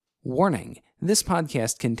Warning, this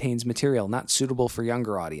podcast contains material not suitable for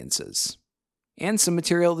younger audiences, and some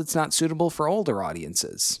material that's not suitable for older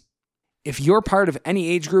audiences. If you're part of any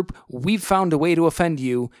age group, we've found a way to offend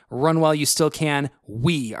you. Run while you still can.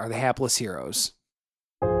 We are the Hapless Heroes.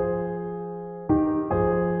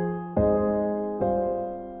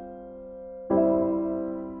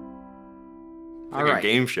 Like a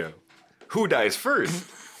game show. Who dies first?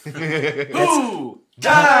 Who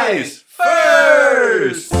dies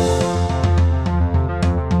first?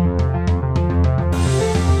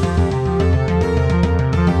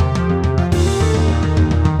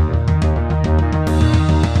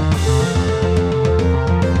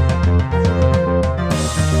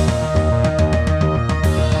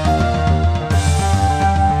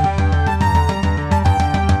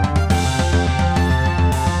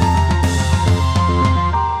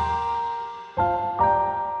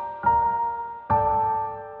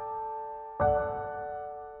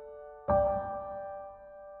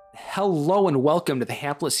 Hello and welcome to the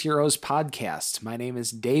Hapless Heroes podcast. My name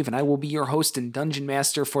is Dave and I will be your host and dungeon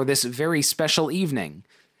master for this very special evening.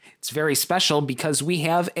 It's very special because we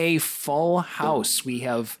have a full house. We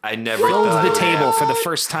have filled the table for the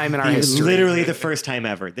first time in our history. Literally the first time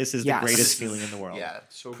ever. This is the greatest feeling in the world. Yeah,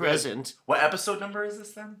 so Present. What episode number is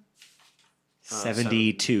this then?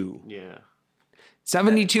 72. Yeah.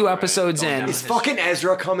 72 episodes in. Is fucking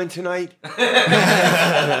Ezra coming tonight?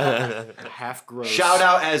 Half gross. Shout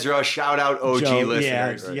out Ezra. Shout out OG Joe,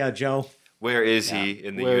 listeners. yeah, Joe. Where is he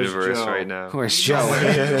in the Where's universe Joe? right now? Where's Joe?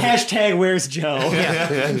 Hashtag where's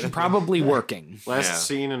Joe? Probably working. Last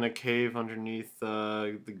seen in a cave underneath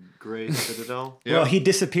the Grey Citadel. Well, he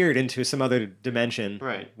disappeared into some other dimension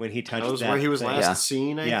Right. when he touched That was that where he was thing. last Yeah.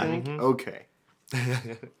 seen, I Yeah. think. Okay.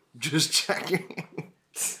 Just checking.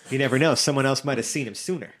 You never know. Someone else might have seen him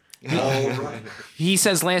sooner. He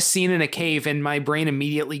says last seen in a cave, and my brain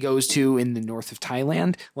immediately goes to in the north of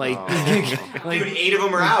Thailand. Like, Dude, 8 of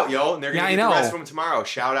them are out, yo, and they're Yeah, gonna I get know. the rest of them tomorrow.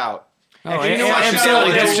 Shout out.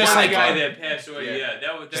 absolutely. That's just one like guy that passed away. Yeah,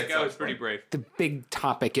 that guy was pretty brave. the big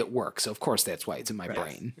topic at work. So, of course, that's why it's in my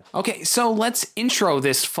brain. Okay, so let's intro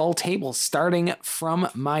this full table. Starting from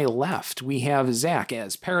my left, we have Zach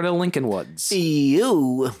as Paradil Lincolnwoods.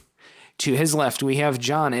 You. To his left, we have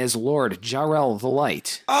John as Lord Jarrell the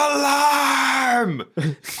Light. Alarm!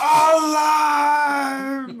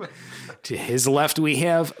 Alarm! To his left, we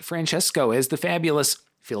have Francesco as the fabulous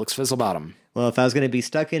Felix Fizzlebottom. Well, if I was going to be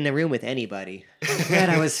stuck in a room with anybody,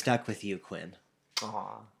 glad I was stuck with you, Quinn.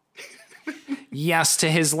 Yes,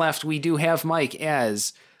 to his left, we do have Mike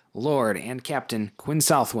as Lord and Captain Quinn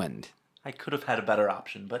Southwind. I could have had a better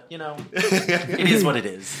option, but you know, it is what it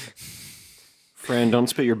is. Fran, don't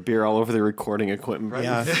spit your beer all over the recording equipment. Right?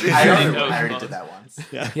 Yeah. I already did that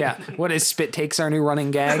once. Yeah, what is spit takes our new running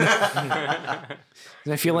gag?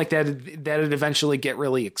 I feel like that'd eventually get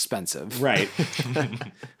really expensive. Right.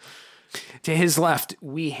 To his left,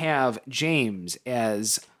 we have James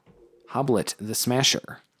as Hoblet the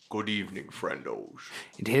Smasher. Good evening, friendos.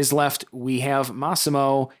 And to his left, we have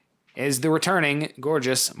Massimo as the returning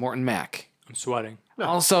gorgeous Morton Mack. I'm sweating.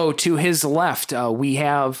 Also, to his left, we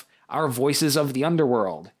have our voices of the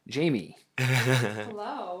underworld, Jamie.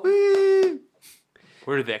 Hello.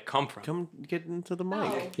 Where did that come from? Come get into the mic.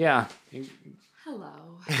 Oh, Yeah.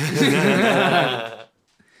 hello.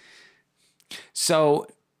 So,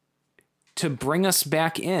 to bring us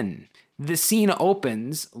back in, the scene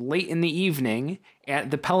opens late in the evening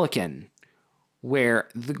at the Pelican, where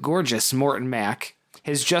the gorgeous Morton Mack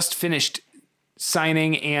has just finished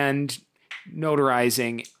signing and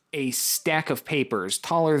notarizing a stack of papers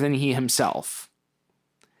taller than he himself.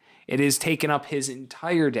 It has taken up his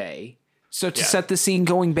entire day. So to set the scene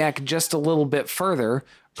going back just a little bit further,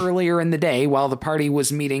 earlier in the day, while the party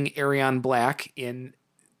was meeting Arion Black in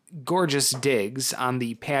gorgeous digs on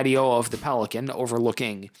the patio of the Pelican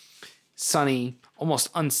overlooking sunny, almost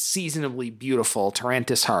unseasonably beautiful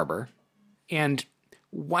Tarantis Harbor. And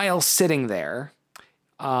while sitting there,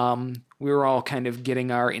 we were all kind of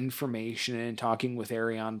getting our information and talking with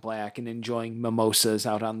Arion Black and enjoying mimosas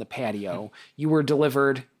out on the patio. You were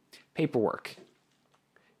delivered paperwork.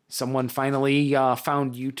 Someone finally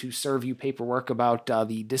found you to serve you paperwork about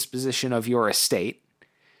the disposition of your estate.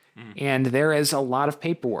 And there is a lot of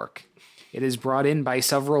paperwork. It is brought in by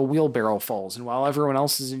several wheelbarrowfuls, and while everyone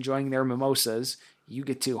else is enjoying their mimosas, you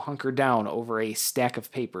get to hunker down over a stack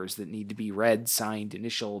of papers that need to be read, signed,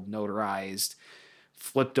 initialed, notarized,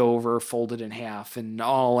 flipped over, folded in half, and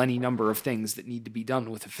any number of things that need to be done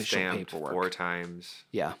with official Stamped paperwork. 4 times.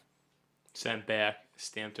 Yeah. sent back,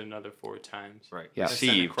 stamped another 4 times. Right. Yeah. Then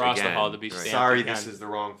sent Received across again. the hall to be Right. stamped Sorry, again, this is the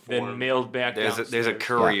wrong then form. mailed back There's a downstairs.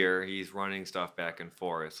 courier. He's running stuff back and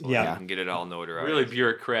forth. So Yeah. you can get it all notarized. Really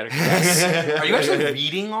bureaucratic. Are you actually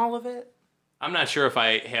reading all of it? I'm not sure if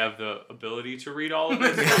I have the ability to read all of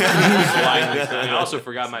it. I also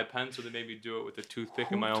forgot my pen, so they made me do it with a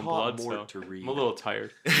toothpick in my own blood. So I'm a little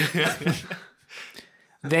tired.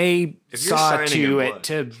 They If you're saw signing to in it blood.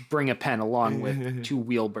 to bring a pen along with 2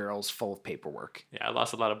 wheelbarrows full of paperwork. Yeah, I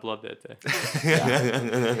lost a lot of blood that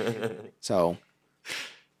day. So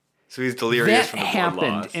So he's delirious that from the blood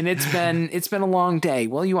happened, loss. and it's been a long day.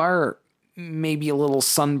 Well, you are maybe a little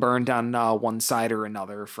sunburned on one side or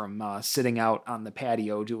another from sitting out on the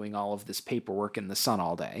patio doing all of this paperwork in the sun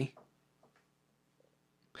all day.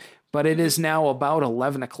 But it is now about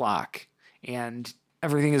 11 o'clock, and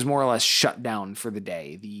everything is more or less shut down for the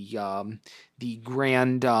day. The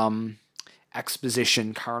grand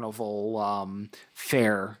exposition carnival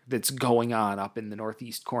fair that's going on up in the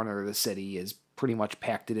northeast corner of the city is pretty much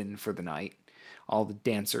packed it in for the night. All the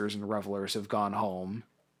dancers and revelers have gone home.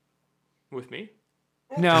 With me?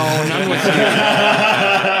 No, none with you.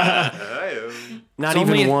 Not It's even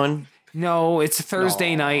only- one. No, it's a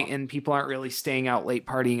Thursday night, and people aren't really staying out late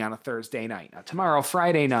partying on a Thursday night. Now, tomorrow,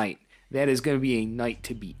 Friday night, that is going to be a night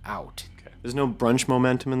to be out. There's no brunch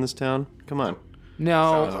momentum in this town. Come on.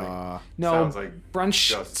 No, Sounds like- no, sounds like brunch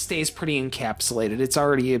just- stays pretty encapsulated. It's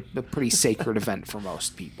already a pretty sacred event for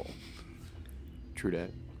most people. True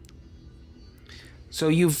that. So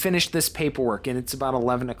you've finished this paperwork, and it's about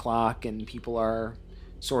 11 o'clock, and people are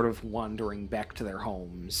sort of wandering back to their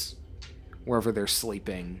homes, wherever they're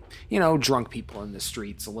sleeping. You know, drunk people in the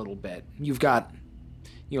streets a little bit. You've got,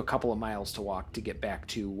 a couple of miles to walk to get back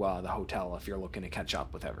to the hotel if you're looking to catch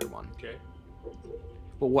up with everyone. Okay.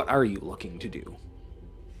 But what are you looking to do?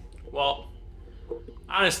 Well,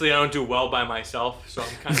 honestly, I don't do well by myself, so I'm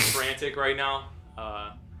kind of frantic right now.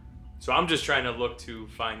 So I'm just trying to look to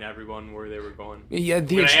find everyone where they were going. Yeah, I'm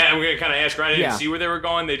gonna kind of ask around. I didn't Yeah. see where they were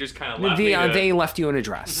going. They just kind of left me. They left you an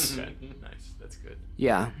address. Okay, nice. That's good.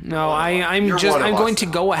 Yeah. No, You're I'm one of going us to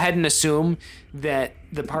now. go ahead and assume that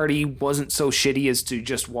the party wasn't so shitty as to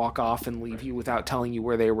just walk off and leave you without telling you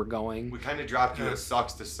where they were going. We kind of dropped you a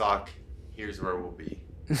sucks to suck. Here's where we'll be.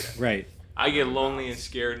 Right. I get lonely and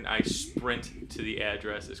scared, and I sprint to the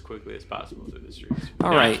address as quickly as possible through the streets.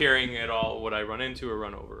 All Not right. caring at all what I run into or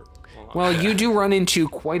run over. Well, you do run into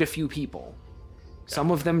quite a few people. Some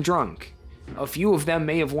of them drunk. A few of them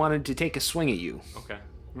may have wanted to take a swing at you. Okay.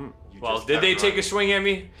 You Well, just did kept they take a running. swing at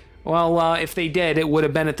me? Well, if they did, it would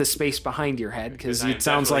have been at the space behind your head, because I'm it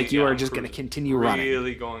sounds like definitely- you yeah, are I'm just going to cruising. continue running.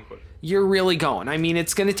 Really going quick. You're really going. I mean,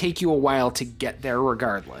 it's going to take you a while to get there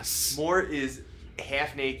regardless. Mort is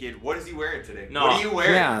half naked. What is he wearing today? No. What are you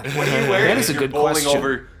wearing? Yeah. What are you wearing? That is a You're good bowling question.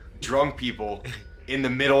 over drunk people in the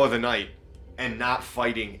middle of the night and not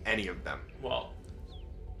fighting any of them. Well,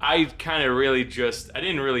 I kind of really I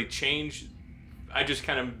didn't really change. I just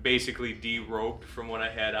kind of basically derobed from what I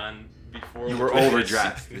had on before. You were which was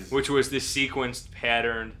overdressed. this- Which was this sequenced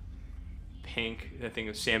patterned pink, I think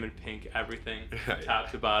of salmon pink, everything,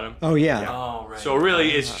 top to bottom. Oh yeah. Oh, right. So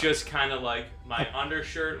really, it's just kind of like my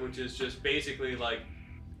undershirt, which is just basically like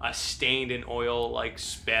a stained in oil, like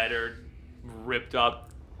spattered, ripped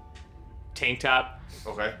up tank top,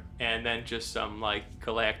 Okay. and then just some like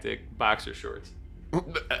galactic boxer shorts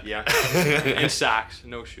Yeah. and socks,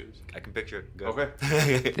 no shoes. I can picture it. Go.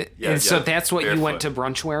 Okay. And so that's what you went to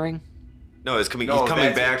barefoot. brunch wearing? No, it's coming. No, he's coming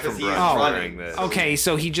that's back because from he is brunch running. wearing this. Okay,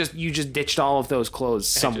 so you just ditched all of those clothes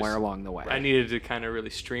somewhere just- along the way. I needed to kind of really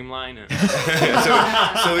streamline it.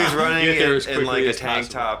 so he's running Get there in, as in like quickly a as tank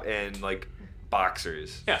possible. top and like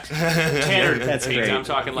boxers. Yeah, tattered. That's tank great. top. I'm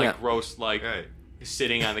talking like Yeah. gross, like Right.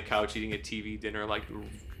 sitting on the couch eating a TV dinner, like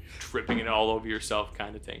tripping it all over yourself,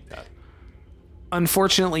 kind of tank top.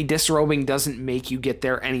 Unfortunately, disrobing doesn't make you get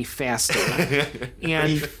there any faster.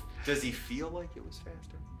 And Does he feel like it was faster?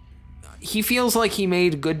 he feels like he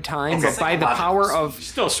made good time, Okay. but by the power of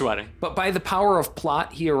Still sweating.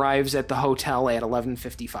 plot, he arrives at the hotel at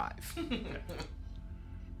 11:55.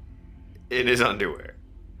 In his underwear.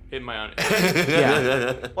 In my own.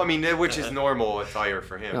 Yeah. Well, I mean, which is normal attire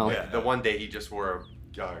for him. No. Yeah. The one day he just wore a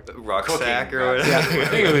Rucksack cooking or whatever. rucksack. I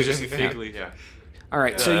think it was just a fig leaf. Yeah. All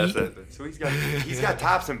right, so Yeah, you, that's it. So he's got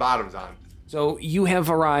tops and bottoms on. so you have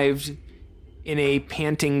arrived in a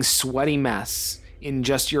panting, sweaty mess in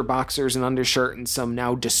just your boxers and undershirt and some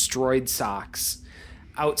now destroyed socks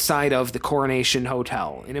outside of the Coronation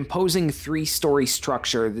Hotel, an imposing 3-story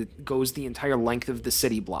structure that goes the entire length of the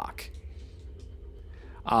city block.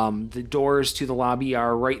 The doors to the lobby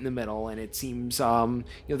are right in the middle, and it seems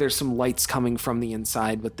there's some lights coming from the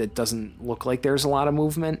inside, but that doesn't look like there's a lot of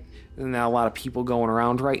movement. And not a lot of people going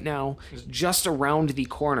around right now. Just around the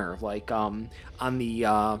corner, like on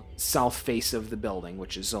the south face of the building,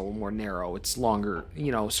 which is a little more narrow. It's longer,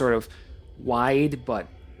 sort of wide, but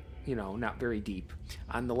not very deep.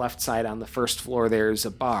 On the left side, on the first floor, there's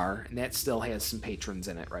a bar, and that still has some patrons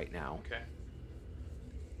in it right now. Okay.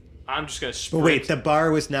 I'm just gonna But sprint. wait, the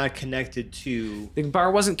bar was not connected to. The bar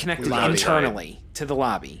wasn't connected Lobby. internally to the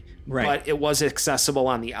lobby, Right. but it was accessible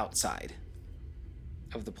on the outside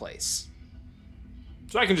of the place.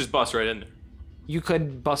 So I can just bust right in there. You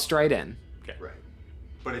could bust right in. Okay. Right.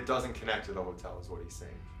 But it doesn't connect to the hotel, is what he's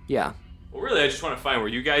saying. Yeah. Well, really, I just want to find where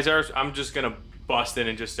you guys are. So I'm just gonna bust in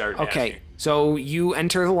and just start. Okay. asking. So you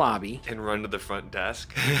enter the lobby. And run to the front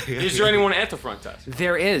desk. Is there anyone at the front desk?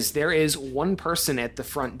 There is one person at the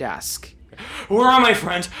front desk. Where are my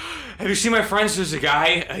friends? Have you seen my friends? There's a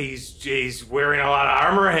guy. He's wearing a lot of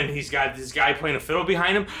armor, and he's got this guy playing a fiddle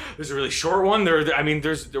behind him. There's a really short one. Where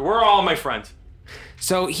are all my friends?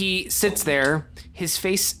 So he sits there, his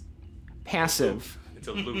face passive, It's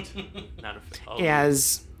a loot, not a fiddle.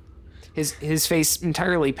 as his face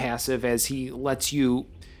entirely passive as he lets you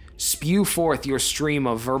spew forth your stream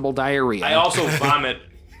of verbal diarrhea. I also vomit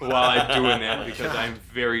while I'm doing that because I'm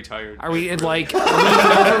very tired. Are we like leaning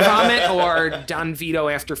over vomit or Don Vito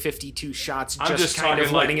after 52 shots I'm just just kind of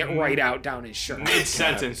talking letting like it right out down his shirt?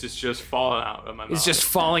 Mid-sentence, it's just falling out of my mouth. It's just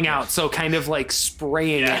falling out, so kind of like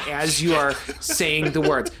spraying it as you are saying the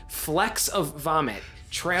words. Flecks of vomit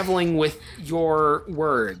traveling with your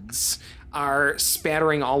words are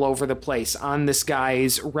spattering all over the place on this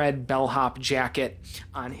guy's red bellhop jacket,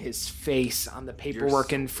 on his face, on the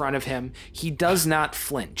paperwork in front of him. He does not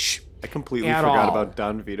flinch. I completely At forgot all. about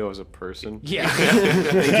Don Vito as a person. Yeah.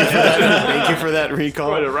 Thank you for that recall.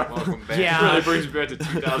 Welcome back. Yeah. really brings me back to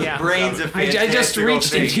 2000. Yeah. Brain's a I just fantastical reached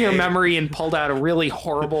thing, into your Gabe. memory and pulled out a really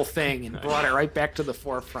horrible thing and brought it right back to the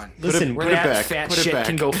forefront. Listen, where put it that back, fat put it shit back.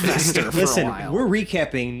 can go fester for a Listen, while. we're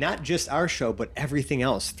recapping not just our show, but everything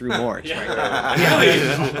else through Mort. Yeah,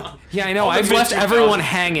 I know. All the I've left mid-2000s everyone should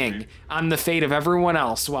hanging on the fate of everyone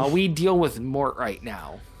else while we deal with Mort right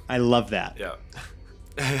now. I love that. Yeah.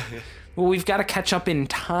 Well, we've got to catch up in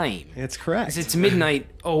time. That's correct. 'Cause it's midnight.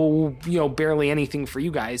 Oh, barely anything for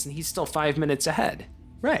you guys, and he's still 5 minutes ahead.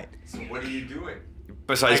 Right. So what are you doing?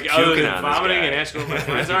 Besides Like, other puking than on this vomiting guy. and asking what my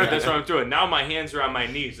friends are, that's what I'm doing. Now my hands are on my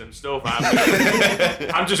knees. I'm still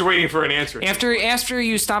vomiting. I'm just waiting for an answer. After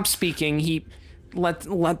you stop speaking, he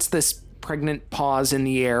lets this pregnant pause in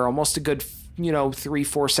the air, almost a good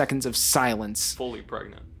 3-4 seconds of silence. Fully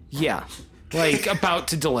pregnant. Yeah, like about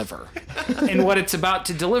to deliver. And what it's about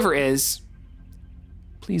to deliver is,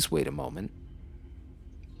 please wait a moment.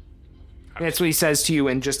 That's what he says to you,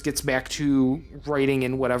 and just gets back to writing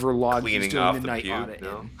in whatever log he's Cleaning doing off the the night puke, audit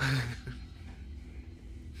no? in.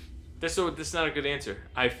 This is not a good answer.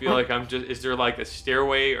 I feel like I'm just. Is there like a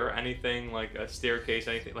stairway or anything, like a staircase,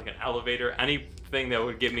 anything like an elevator, anything that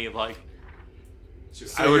would get me like?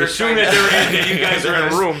 I would you're assume trying that you guys are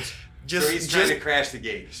in rooms. So he's trying to crash the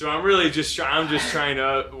gate. So I'm really just. I'm just trying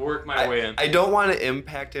to work my way in. I don't want to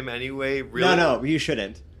impact him anyway. Really. No, you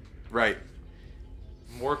shouldn't. Right.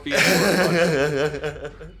 More people.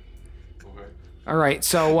 All right,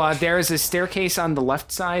 so there is a staircase on the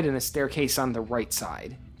left side and a staircase on the right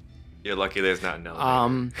side. You're lucky there's not an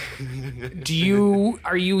elevator.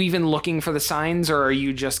 Are you even looking for the signs, or are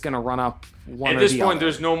you just gonna run up one At or this the point, other?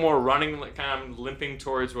 there's no more running. Like I'm limping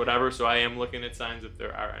towards whatever. So I am looking at signs if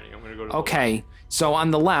there are any. I'm gonna go to. Okay, so on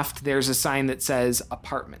the left, there's a sign that says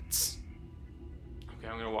apartments. Okay,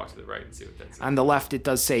 I'm gonna walk to the right and see what that says. On the left, it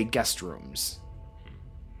does say guest rooms.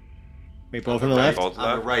 Wait, both on the left? Both On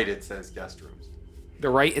the left? right, it says guest rooms. The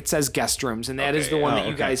right, it says guest rooms, and that is Okay, the one yeah. that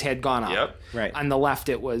you Oh, okay. guys had gone up. Yep. Right. On the left,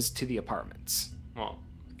 it was to the apartments. Well,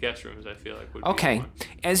 guest rooms. I feel like would be Okay, one.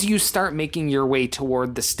 as you start making your way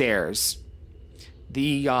toward the stairs,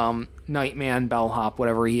 the nightman, bellhop,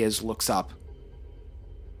 whatever he is, looks up.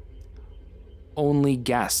 Only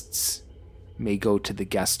guests may go to the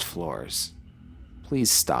guest floors. Please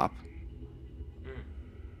stop.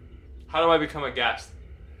 How do I become a guest?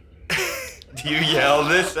 Do you yell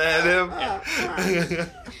this at him?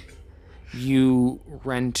 You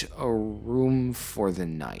rent a room for the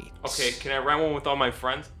night. Okay, can I rent one with all my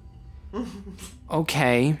friends?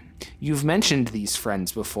 Okay, you've mentioned these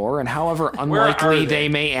friends before, and however are unlikely they? they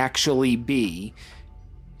may actually be,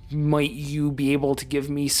 might you be able to give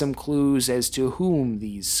me some clues as to whom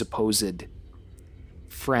these supposed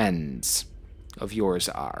friends of yours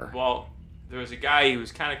are? Well, there was a guy. He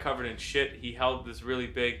was kind of covered in shit. He held this really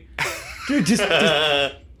big Dude, just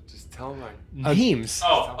Just tell him. names.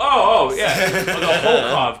 Oh, yeah. The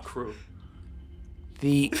Volkov crew.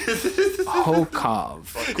 The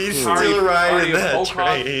Hokov. He's Party- still riding party of that Volkov.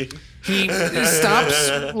 train. He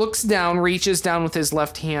stops, looks down, reaches down with his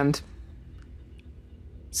left hand,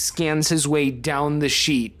 scans his way down the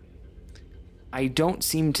sheet. I don't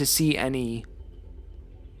seem to see any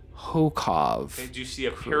Hokov. Did you see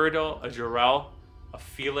a Pyridol, a Jarell, a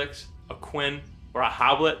Felix, a Quinn, or a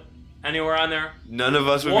Hoblet anywhere on there? None of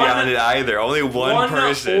us would One- be on it either. Only one one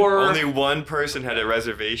person. or- Only one person had a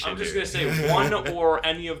reservation. I'm just here. going to say one or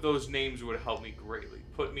any of those names would help me greatly.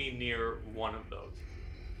 Put me near one of those.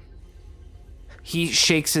 He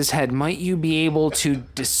shakes his head. Might you be able to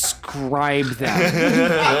describe them?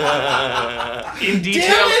 In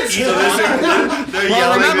detail, each one. They're Well,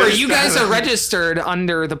 yelling remember, this you guys time. are registered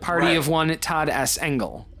under the party Right. of one Todd S.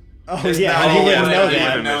 Engel. Oh, It's yeah, not he wouldn't even know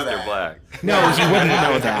even that. Mr. that. Black. No, he wouldn't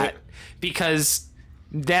know that because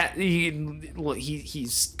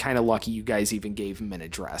he's kind of lucky you guys even gave him an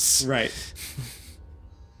address. Right.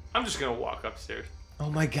 I'm just going to walk upstairs. Oh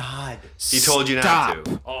my God. He told you not Stop.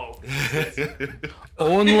 to. Oh.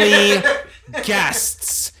 Only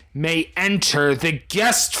guests may enter the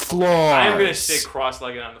guest floor. I'm going to stay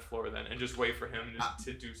cross-legged on the floor then and just wait for him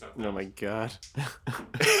to do something. Oh my god.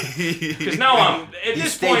 Because now I'm, at He's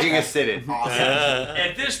this point, staging a sit-in.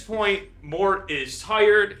 at this point, Mort is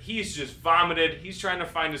tired. He's just vomited. He's trying to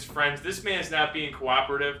find his friends. This man's not being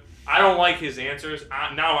cooperative. I don't like his answers.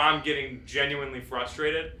 Now I'm getting genuinely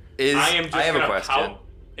frustrated. I am just have a gonna question. pout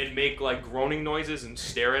and make like groaning noises and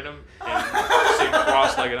stare at him and sit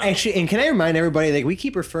cross-legged on. Actually, and can I remind everybody, like, we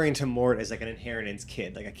keep referring to Mort as like an inheritance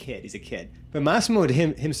kid, like a kid. He's a kid. But Massimo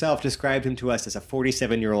himself described him to us as a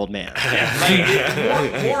 47-year-old man.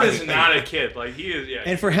 Mort is not a kid. Like he is. Yeah.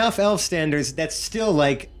 And for half-elf standards, that's still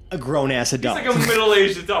like a grown-ass He's adult. like a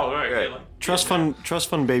middle-aged adult, right? Right. Like, Trust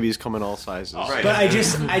fund babies come in all sizes. Oh, Right. But I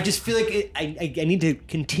just feel like I need to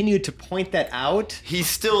continue to point that out. He's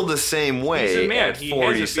still the same way. He's a man. At He has a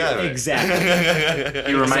 47. feeling. Exactly.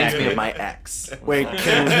 He reminds me of my ex. Wait,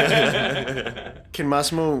 can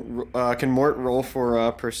Massimo, can Mort roll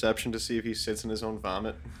for perception to see if he sits in his own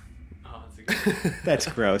vomit? Oh, that's a good. That's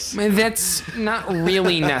gross. That's not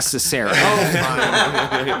really necessary.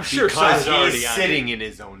 I'm sure Because Simon's already he's on it. sitting in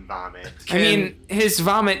his own vomit. I mean, his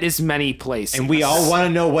vomit is many places. And we all want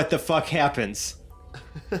to know what the fuck happens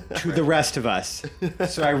to the rest of us.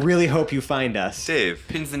 So I really hope you find us. Dave.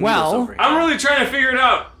 Pins and Well, needles over here. I'm really trying to figure it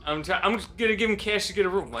out. I'm just gonna give him cash to get a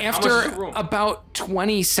room. Like, how much is After a room? about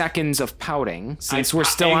 20 seconds of pouting, since I- we're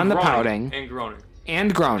still and on the groaning, pouting and groaning.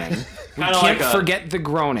 and groaning, we Kinda can't like a- forget the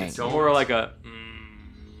groaning. So more like a.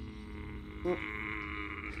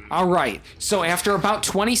 All right. So after about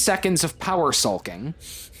 20 seconds of power sulking,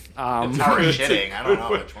 Power shitting. I don't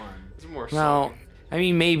know which one. It's more. well, I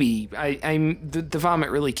mean, maybe the vomit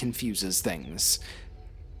really confuses things.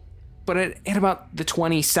 But at about the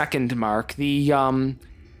 20-second mark, the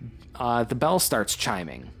bell starts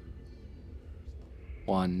chiming.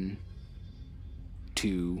 1,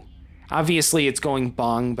 2. Obviously, it's going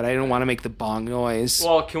bong, but I don't want to make the bong noise.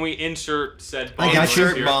 Well, can we insert said? I got you.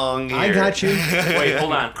 Insert bong here. I got you. Wait,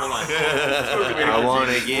 hold on. I want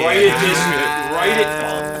to get. Write it this way. Write it.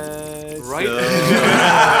 Write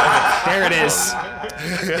it. There it is.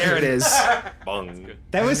 There it is. Bong.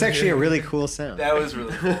 That was actually a really cool sound. That was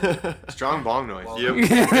really cool. Strong bong noise.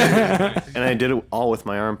 Yep. And I did it all with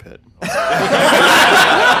my armpit.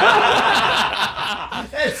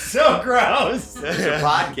 That's so gross. It's a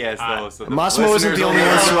podcast, though. So the Massimo isn't the only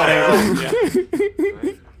one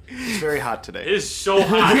sweating. It's very hot It today. is so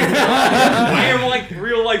hot. I am like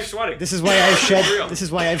real life sweating. This is why I've shed. Real. This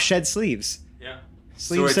is why I've shed sleeves. Yeah.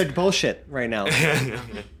 Sleeves it's- said bullshit right now.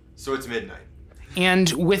 So it's midnight.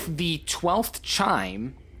 And with the 12th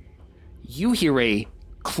chime, you hear a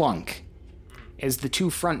clunk as the two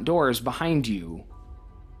front doors behind you,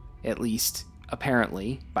 at least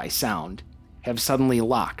apparently by sound, have suddenly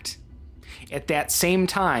locked. At that same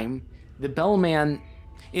time, the bellman,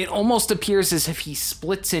 it almost appears as if he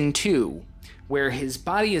splits in two, where his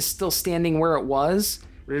body is still standing where it was,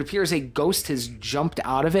 but it appears a ghost has jumped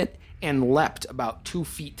out of it and leapt about 2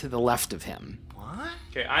 feet to the left of him.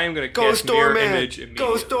 Okay, I am gonna Ghost cast mirror doorman. image immediately.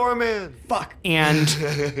 Ghost doorman. Fuck.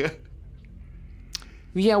 And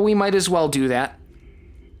yeah, we might as well do that.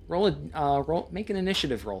 Make an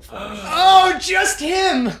initiative roll for us. Oh, just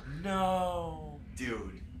him. No.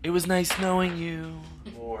 Dude, It was nice knowing you.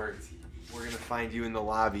 Lord, we're gonna find you in the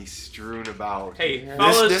lobby strewn about. Hey,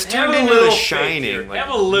 fellas, This have turned a into little The faith Shining. here. Like,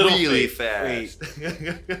 Have a little really faith.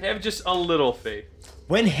 fast. Have just a little faith.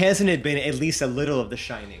 When hasn't it been at least a little of The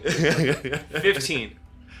Shining? 15.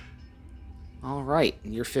 All right,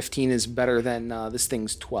 your 15 is better than this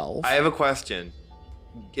thing's 12. I have a question.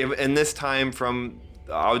 In this time from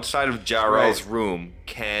outside of Jarrell's room,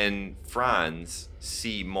 can Franz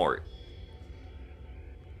see Mort?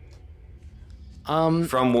 I'm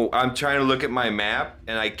trying to look at my map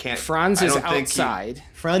and I can't. Franz is outside.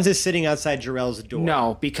 Franz is sitting outside Jarrell's door.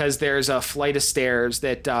 No, because there's a flight of stairs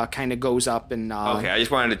that kind of goes up and. Okay, I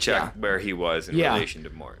just wanted to check where he was in relation to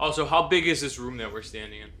Mort. Also, how big is this room that we're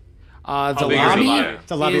standing in? The big is the lobby, lobby? It's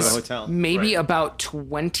the lobby of is the hotel. maybe about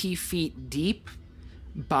 20 feet deep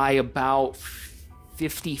by about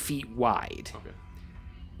 50 feet wide. Okay.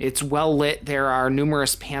 It's well lit. There are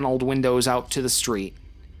numerous paneled windows out to the street.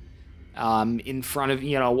 In front of,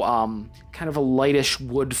 kind of a lightish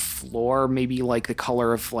wood floor, maybe like the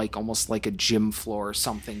color of like almost like a gym floor or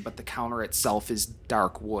something, but the counter itself is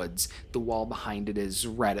dark woods. The wall behind it is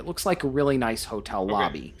red. It looks like a really nice hotel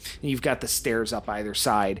lobby. And you've got the stairs up either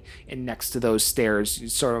side, and next to those stairs, it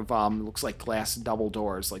sort of looks like glass double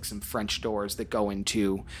doors, like some French doors that go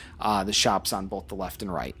into the shops on both the left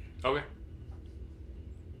and right. Okay.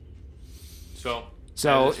 So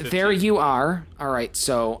So that is there 15. you are. All right,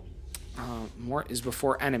 so Mort is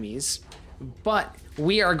before enemies. But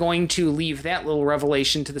we are going to leave that little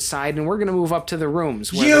revelation to the side, and we're going to move up to the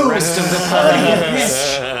rooms where the rest of the party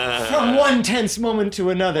is. From one tense moment to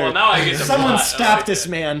another. Well, now I get the Someone plot. stop like this it.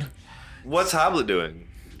 man. What's Hoblet doing?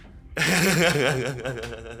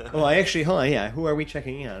 Well, actually, hold on. Yeah, who are we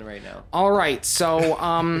checking in on right now? All right, so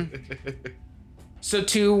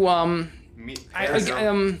to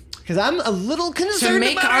Because I'm a little concerned to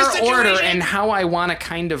make about our situation. order and how I want to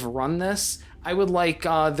kind of run this, I would like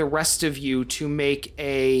the rest of you to make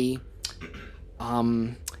a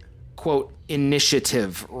quote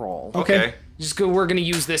initiative roll. Okay. Just go. We're going to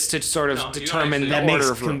use this to sort of No, you determine actually- the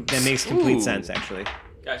order of rooms. That makes complete sense, actually.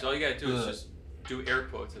 Guys, all you gotta do is just do air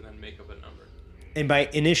quotes and then make up a number. And by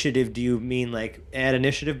initiative, do you mean like add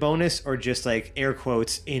initiative bonus or just like air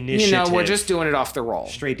quotes initiative? we're just doing it off the roll.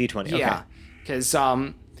 straight D20. Okay. Yeah, because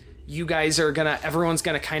you guys are everyone's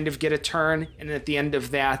gonna kind of get a turn, and at the end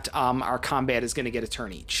of that, our combat is gonna get a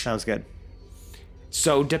turn each. Sounds good.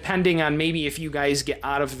 So depending on maybe if you guys get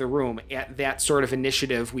out of the room at that sort of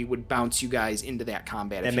initiative, we would bounce you guys into that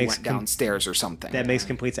combat if you makes went downstairs or something. That makes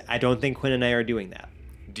complete sense. I don't think Quinn and I are doing that.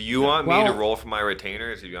 Do you want me to Well- roll for my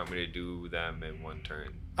retainers, or do you want me to do them in one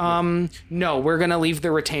turn? No, we're gonna leave the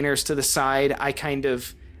retainers to the side.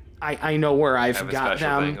 I know where I've Have a got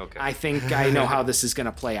special them. thing? Okay. I think I know how this is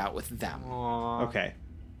gonna play out with them. Okay.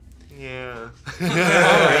 Yeah. All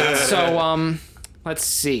right, so let's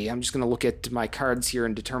see. I'm just gonna look at my cards here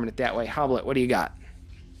and determine it that way. Hoblet, what do you got?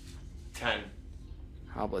 10.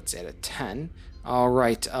 Hoblet's at a 10. All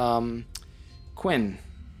right, Quinn.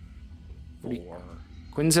 4.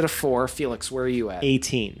 Quinn's at a 4. Felix, where are you at?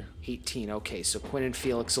 18. 18. Okay, so Quinn and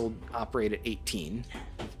Felix will operate at 18.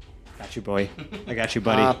 Got you, boy. I got you,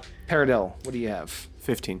 buddy. Paradil, what do you have?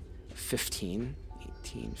 15. 15.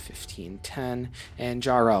 18, 15, 10. And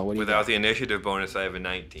Jarrell, what do you Without got? the initiative bonus, I have a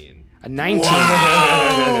 19. A 19.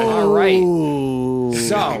 All right.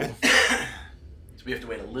 So, So we have to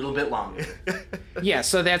wait a little bit longer. yeah,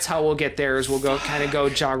 so that's how we'll get there is we'll go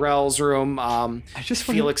Jarrell's room, just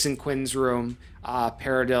wanna- Felix and Quinn's room,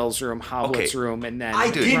 Paradil's room, Hoblet's Okay. room, and then I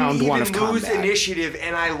didn't round even one of lose combat. initiative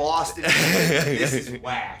and I lost it. This is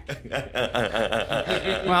whack.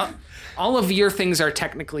 Well, all of your things are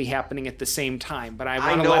technically happening at the same time, but I I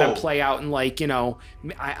want to let know. it play out in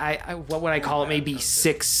I what would I call it? Maybe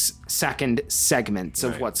 6-second segments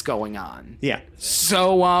of what's going on. Yeah.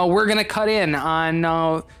 So we're gonna cut in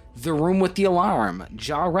on the room with the alarm,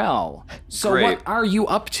 Jarrell. So Great. what are you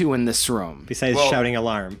up to in this room? Besides Well- shouting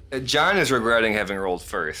alarm. John is regretting having rolled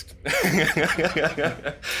first.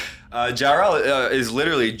 Jarrell is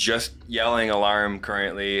literally just yelling alarm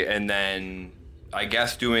currently, and then I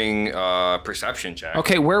guess doing a perception check.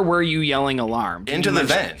 Okay, where were you yelling alarm? Did Into you the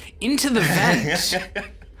mention- vent. Into the vent.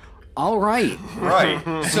 All right. Right.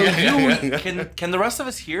 So you Can the rest of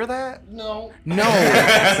us hear that? no,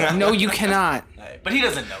 you cannot. But he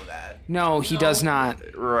doesn't know that. No, he does not.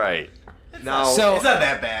 Right. Now, So- It's not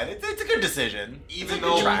that bad. It's a good decision. even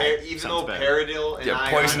though Paradil and Yeah, I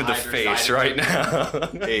points are into on the either face side right of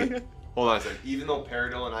him, now. Hey, hold on a second. Even though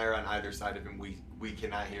Paradil and I are on either side of him, we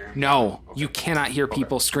cannot hear him. No, Okay. you cannot hear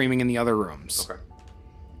people screaming in the other rooms. Okay.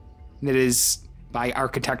 It is by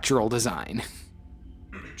architectural design.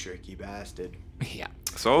 Tricky bastard. Yeah.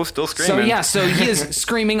 So still So screaming. yeah, so he is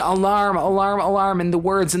screaming alarm, alarm, alarm, and the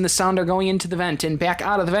words and the sound are going into the vent, and back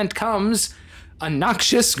out of the vent comes a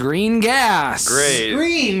noxious green gas. Great.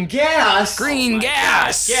 Green gas! Green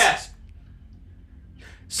gas. Yes.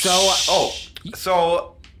 So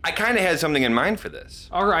So I kind of had something in mind for this.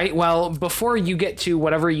 All right. Well, before you get to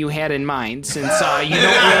whatever you had in mind, since you don't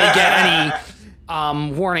really get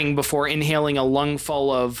any warning before inhaling a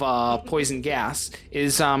lungful of poison gas,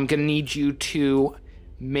 is going to need you to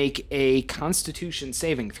make a Constitution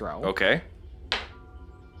saving throw. Okay.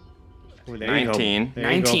 Well, there you go. 19.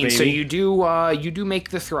 There you go, 19. So baby. you do make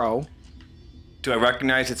the throw. Do I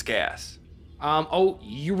recognize its gas?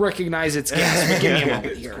 You recognize its gas. But give me a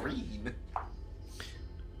moment here. Green.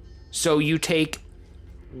 So you take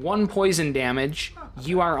 1 poison damage.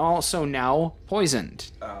 You are also now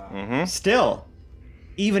poisoned. Still,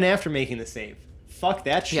 even after making the save. Fuck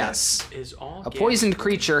that shit. Yes. Is all A poisoned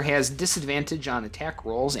creature has disadvantage on attack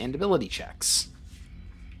rolls and ability checks.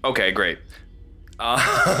 Okay, great.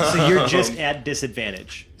 So you're just at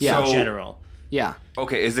disadvantage. Yeah. In So- general. Yeah.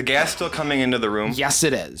 Okay, is the gas still coming into the room? Yes,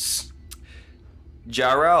 it is.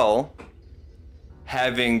 Jarrell,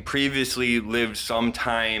 having previously lived some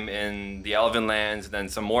time in the Elven Lands and then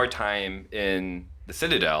some more time in the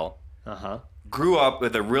Citadel, grew up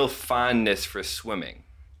with a real fondness for swimming.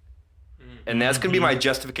 And that's going to be my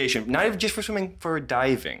justification. Not even just for swimming, for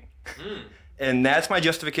diving. And that's my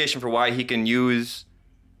justification for why he can use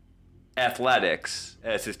athletics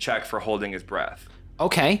as his check for holding his breath.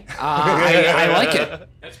 Okay. I like it.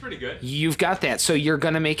 That's pretty good. You've got that. So you're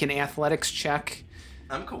going to make an athletics check.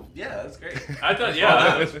 I'm cool. Yeah, that's great. I thought,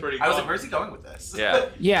 that was pretty cool. I was like, where's he going with this? Yeah.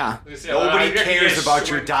 Yeah. Nobody cares about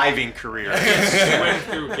your diving career. Swim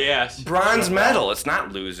through gas. Bronze medal. It's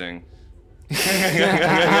not losing. You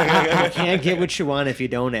can't get what you want if you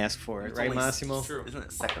don't ask for it, It's right, only Massimo? True. Isn't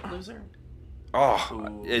it second loser?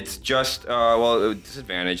 Oh, it's just,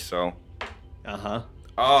 disadvantage, so. Uh-huh.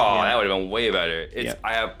 Oh, Yeah. that would have been way better. It's Yeah.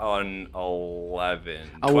 I have an 11,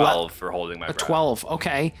 A 12 for holding my A breath. 12.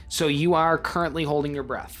 Okay. So you are currently holding your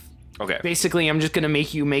breath. Okay. Basically, I'm just going to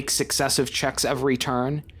make you make successive checks every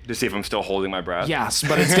turn. To see if I'm still holding my breath. Yes,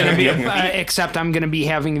 but it's going to be, except I'm going to be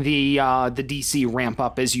having the DC ramp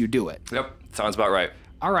up as you do it. Yep. Sounds about right.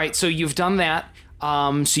 All right, so you've done that.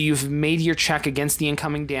 So you've made your check against the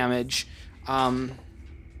incoming damage.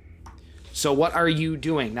 So what are you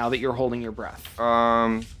doing now that you're holding your breath?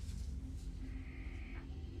 Well,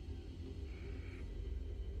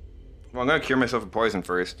 I'm gonna cure myself of poison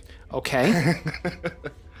first. Okay.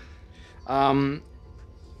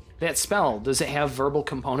 That spell, does it have verbal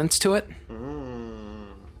components to it?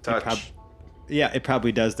 Touch. Yeah, it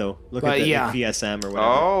probably does, though. Look But at the yeah. VSM or whatever.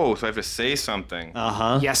 Oh, so I have to say something.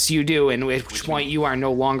 Uh-huh. Yes, you do, and at which point you are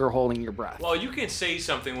no longer holding your breath. Well, you can say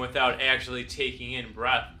something without actually taking in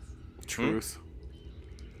breath. Truth.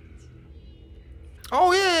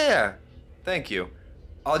 Oh yeah. Thank you.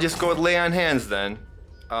 I'll just go with lay on hands then,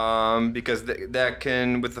 because that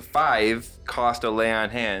can, with the 5 cost a lay on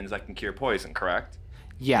hands, I can cure poison. Correct?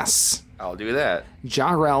 Yes. I'll do that.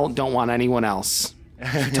 Jarrell don't want anyone else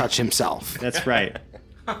to touch himself. That's right.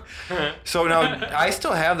 So now I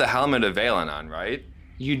still have the helmet of Valen on, right?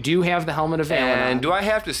 You do have the helmet of Valen And on. do I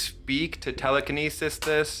have to speak to telekinesis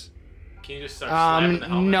this? Can you just start slapping the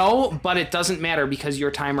helmet? No, but it doesn't matter because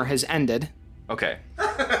your timer has ended. Okay.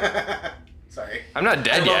 Sorry. I'm not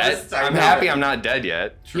dead I love yet. this timer. I'm happy I'm not dead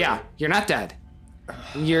yet. Yeah, you're not dead.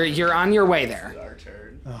 You're on your way there. Our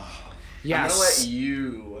turn. Yes. I'm gonna let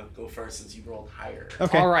you go first since you rolled higher.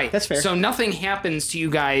 Okay. All right. That's fair. So nothing happens to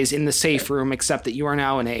you guys in the safe room except that you are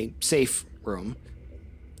now in a safe room.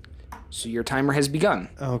 So your timer has begun.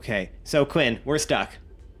 Okay. So, Quinn, we're stuck.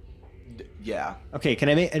 Yeah. Okay, can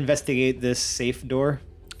I investigate this safe door?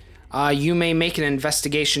 You may make an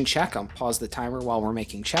investigation check. I'll pause the timer while we're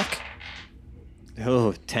making check.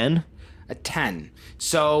 Oh, 10? A 10.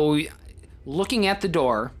 So looking at the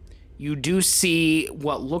door, you do see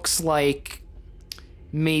what looks like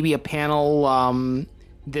maybe a panel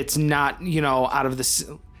that's not, out of this,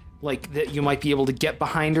 like that you might be able to get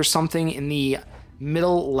behind or something in the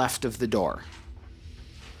middle left of the door.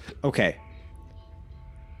 Okay.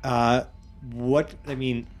 If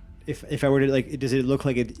I were to does it look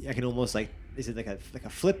like I can almost is it like a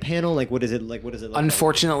flip panel? What is it like? What does it look like?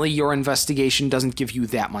 Unfortunately, your investigation doesn't give you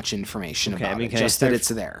that much information Okay, about I mean, it, can I just start, that it's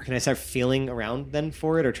there. Can I start feeling around then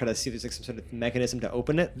for it, or try to see if there's some sort of mechanism to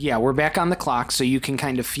open it? Yeah, we're back on the clock, so you can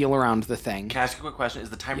kind of feel around the thing. Can I ask you a quick question? Is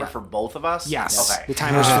the timer for both of us? Yes, Okay. the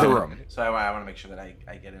timer's for the room. So I want to make sure that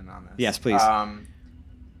I get in on this. Yes, please.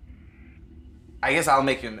 I guess I'll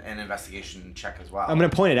make an investigation check as well. I'm gonna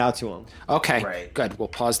point it out to him. Okay, Right. good. We'll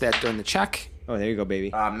pause that during the check. Oh, there you go, baby.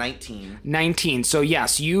 19. 19. So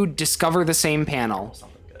yes, you discover the same panel,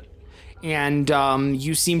 Something good. and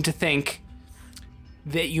you seem to think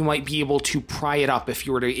that you might be able to pry it up if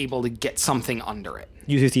you were able to get something under it.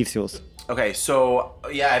 Use your thieves tools. Okay, so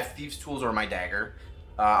yeah, I have thieves' tools or my dagger.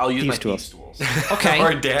 I'll use my Thieves' thieves' tools. Okay.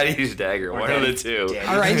 Or Daddy's dagger. One of the two.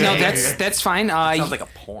 All right, no, that's fine. Sounds like a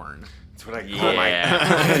porn. That's what I call my.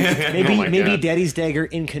 Yeah. Maybe Oh my maybe God. Daddy's dagger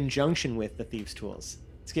in conjunction with the thieves' tools.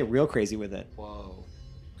 Let's get real crazy with it. Whoa.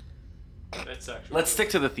 That's actually. Let's stick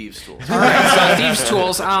to the thieves' tools. All right, so thieves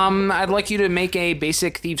tools. I'd like you to make a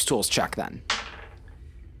basic thieves tools check then.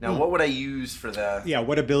 Now, what would I use for the? Yeah,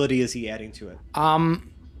 what ability is he adding to it?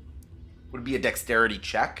 Would it be a dexterity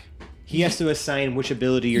check? He has to assign which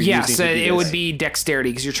ability you're Yes, using. To do it this. would be dexterity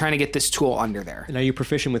because you're trying to get this tool under there. And are you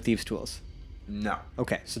proficient with thieves' tools? No.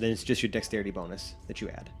 Okay, so then it's just your dexterity bonus that you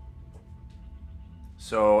add.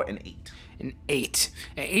 So an 8. An 8.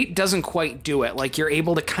 An 8 doesn't quite do it. Like, you're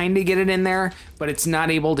able to kind of get it in there, but it's not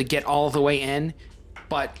able to get all the way in.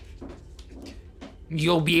 But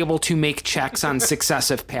you'll be able to make checks on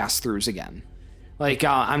successive pass-throughs again. Like,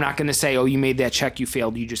 I'm not going to say, oh, you made that check, you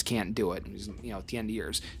failed, you just can't do it, at the end of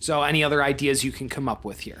yours. So any other ideas you can come up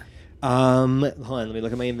with here? Hold on, let me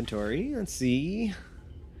look at my inventory. Let's see.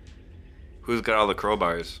 Who's got all the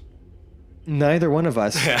crowbars? Neither one of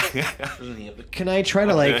us. Doesn't he have the Can I try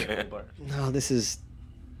to like? crowbar? No, this is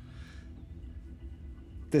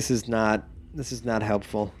not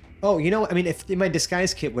helpful. Oh, I mean, if in my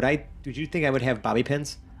disguise kit, would you think I would have bobby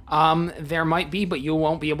pins? There might be, but you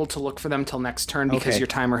won't be able to look for them till next turn because Okay. your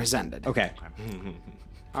timer has ended. Okay.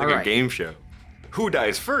 All Like right. a game show. Who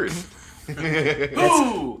dies first?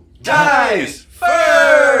 Who dies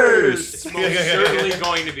first? It's most certainly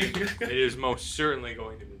going to be. It is most certainly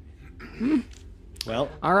going to be. Well,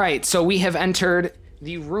 All right, so we have entered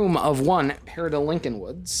the room of one Perida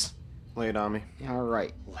Lincolnwoods. Lay it on me. All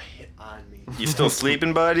right. You still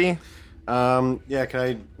sleeping, buddy?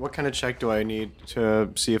 Yeah, what kind of check do I need to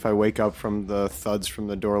see if I wake up from the thuds from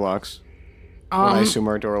the door locks? What I assume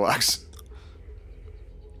are door locks.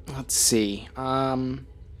 Let's see.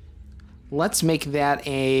 Let's make that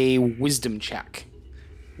a wisdom check.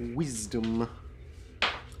 Wisdom.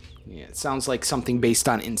 Yeah, it sounds like something based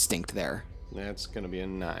on instinct there. That's gonna be a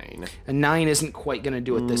 9. A 9 isn't quite going to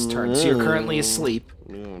do it this turn, so you're currently asleep,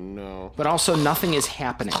 Oh no. but also nothing is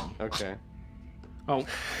happening. Okay. Oh,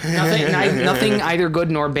 nothing either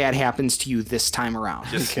good nor bad happens to you this time around.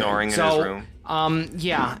 Just snoring in his So, room.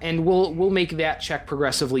 yeah, and we'll make that check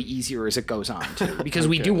progressively easier as it goes on too, because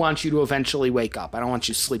we do want you to eventually wake up. I don't want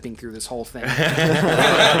you sleeping through this whole thing.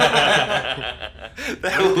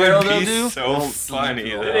 That would be so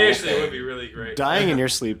funny. It though. actually would be really great. Dying in your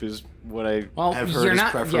sleep is what I Well, have heard you're is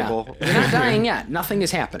not. preferable. Yeah, you're not dying yet. Nothing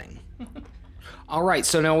is happening. All right,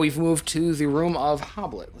 so now we've moved to the room of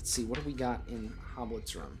Hoblet. Let's see, what do we got in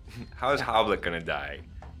Hoblet's room? How is Hoblet gonna die?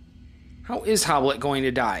 How is Hoblet going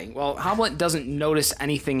to die? Well, Hoblet doesn't notice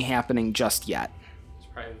anything happening just yet. It's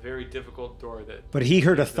probably a very difficult door that. but he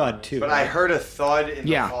heard a thud too. But I heard a thud in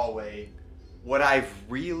Yeah. the hallway. What I've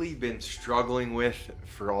really been struggling with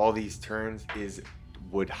for all these turns is,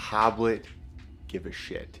 would Hoblet give a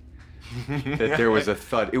shit that there was a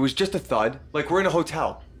thud? It was just a thud. Like, we're in a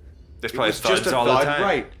hotel. There's It probably was just thuds a all thud, the time.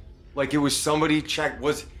 right? Like, it was somebody check.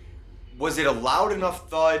 Was it a loud enough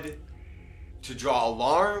thud to draw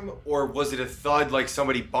alarm, or was it a thud like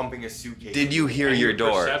somebody bumping a suitcase? Did you hear your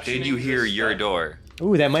door? perception Did you hear exists your then? door?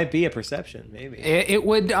 Ooh, that might be a perception, maybe. It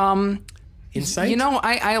would. Insight? You know,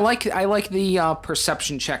 I like the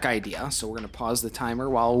perception check idea. So we're gonna pause the timer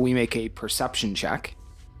while we make a perception check.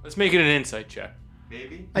 Let's make it an insight check.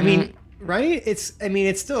 Maybe. I mean, right? It's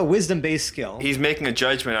still a wisdom-based skill. He's making a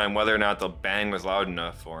judgment on whether or not the bang was loud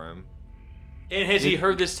enough for him. And has he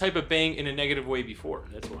heard this type of bang in a negative way before?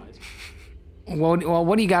 That's why. Well,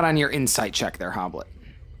 what do you got on your insight check there, Hoblet?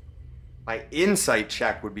 My insight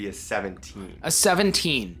check would be a 17. A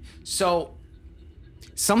 17. So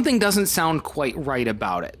something doesn't sound quite right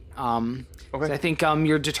about it. Okay. I think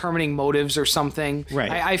you're determining motives or something.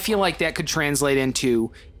 Right. I feel like that could translate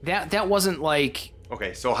into that wasn't like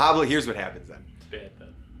Okay, so Hoblet, here's what happens then. Bad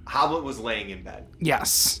then. Hoblet was laying in bed.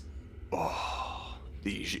 yes.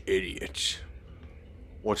 These idiots.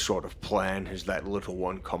 What sort of plan has that little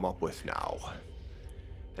one come up with now?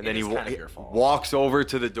 And then It he is kind of your fault. walks over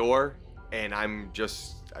to the door, and I'm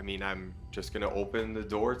just gonna open the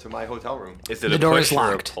door to my hotel room. Is it The a door push is or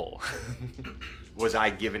a locked. pull? Was I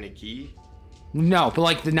given a key? No, but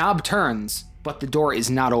like the knob turns, but the door is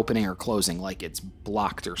not opening or closing, like it's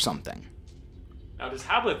blocked or something. Now, does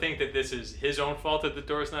Hoblet think that this is his own fault that the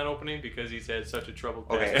door's not opening because he's had such a troubled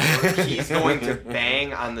past? Okay, he's going to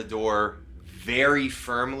bang on the door very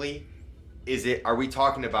firmly. Are we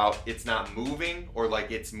talking about it's not moving, or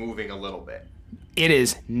like it's moving a little bit? It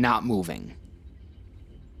is not moving.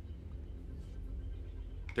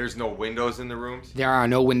 There's no windows in the rooms. There are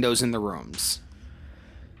no windows in the rooms.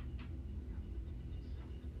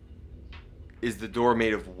 Is the door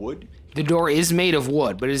made of wood? The door is made of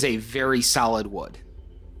wood, but it is a very solid wood.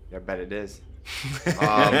 I bet it is.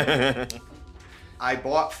 I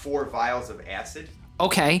bought 4 vials of acid.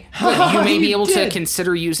 Okay, good. You may be able to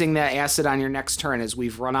consider using that acid on your next turn, as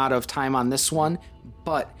we've run out of time on this one.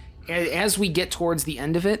 But as we get towards the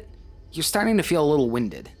end of it, you're starting to feel a little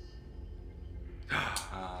winded.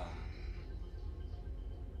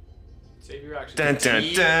 Save your action. Dun,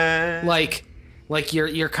 dun, dun. Like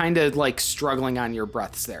you're kind of like struggling on your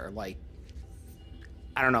breaths there. Like,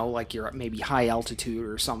 I don't know, like you're at maybe high altitude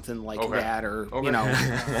or something like that, or you know.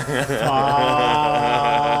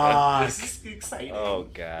 This is exciting. Oh,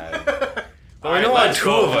 God. All I know let's two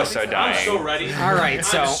go. of us are dying. I'm so ready. All right,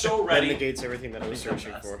 so- I'm so ready. negates everything that I was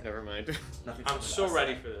searching for. Never mind. I'm so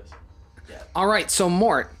ready for this. All right, so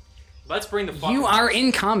Mort, Let's bring the fucking you are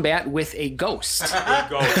in combat with a ghost Let's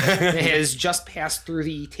go. that has just passed through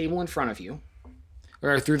the table in front of you,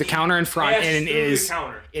 or through the counter in front, Passed and through the is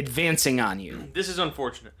counter. advancing on you. This is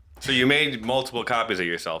unfortunate. So you made multiple copies of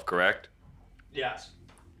yourself, correct? Yes.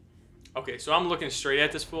 Okay, so I'm looking straight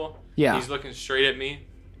at this fool. Yeah. He's looking straight at me.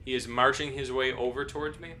 He is marching his way over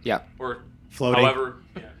towards me. Yeah. Or Floating. however,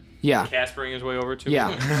 Yeah. Caspering his way over to me.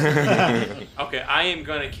 Yeah. Okay, I am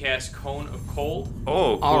gonna cast Cone of Cold,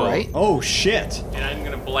 Oh, cool. All right. Oh shit! and I'm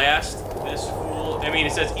gonna blast this fool. I mean,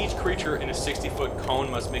 it says each creature in a 60-foot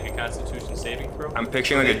cone must make a Constitution saving throw. I'm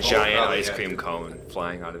picturing like a giant probably ice have cream to. cone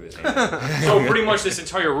flying out of his hand. So pretty much this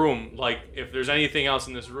entire room, like if there's anything else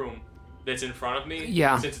in this room that's in front of me,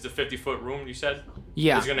 Yeah. since it's a 50-foot room, you said,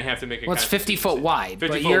 Yeah. is gonna have to make a. Well, it's 50 Constitution foot wide, 50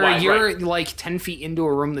 but foot you're wide, you're right. like 10 feet into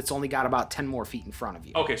a room that's only got about 10 more feet in front of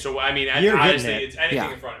you. Okay, so I mean, You're honestly, hitting it. it's anything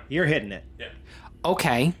Yeah. in front of me. You're hitting it. Yeah.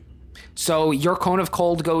 Okay. So your cone of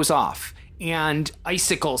cold goes off, and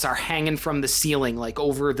icicles are hanging from the ceiling, like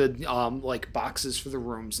over the like boxes for the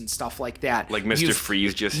rooms and stuff like that. Like Mr. You've-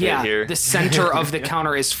 Freeze just Yeah, hit here. the center of the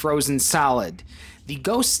counter is frozen solid. The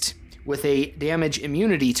ghost with a damage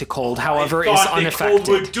immunity to cold, however, I is thought that unaffected.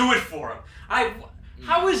 Cold would do it for him.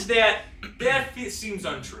 How is that? Seems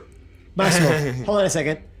untrue. Massimo, hold on a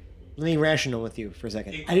second. Let me rational with you for a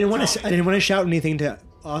second. I didn't want to shout anything to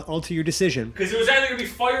alter your decision. Because it was either gonna be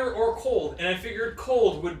fire or cold, and I figured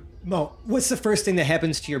cold would. Mo, what's the first thing that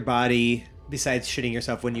happens to your body besides shitting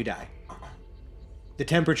yourself when you die? The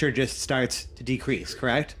temperature just starts to decrease,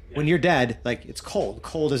 correct? When you're dead, like it's cold.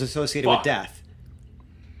 Cold is associated with Fuck. death.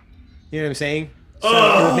 You know what I'm saying? So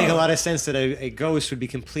it would make a lot of sense that a ghost would be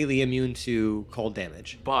completely immune to cold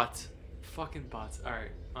damage. Fucking butts. All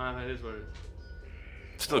right, that is what it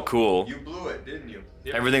is. Still cool. You blew it, didn't you?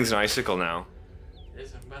 Everything's an icicle now. It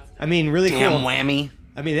is, I'm about to die. I mean, really Damn cool. whammy.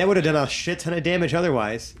 I mean, that would have done a shit ton of damage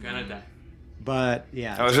otherwise. I'm gonna die. But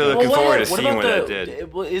yeah. I was really looking forward to seeing what that the?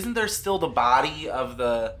 did. Well, isn't there still the body of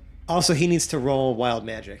the? Also, he needs to roll wild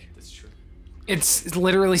magic. That's true. It's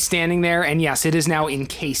literally standing there, and yes, it is now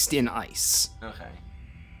encased in ice. Okay,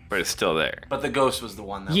 But it's still there. but the ghost was the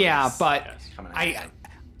one that. Yeah, was but coming at him.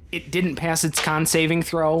 it didn't pass its con saving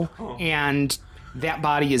throw, and that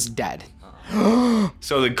body is dead.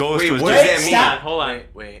 So the ghost Wait, was what just... does that mean? Hold on.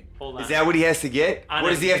 Wait. Hold on. Is that what he has to get? On What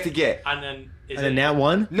a- does he have to get? And then is And it then that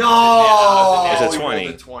one? No! It's a He rolled 20.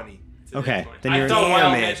 a 20. it's a Okay, 20. then I you're- thought Damn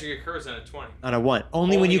wild it. magic occurs on a 20. On a 1.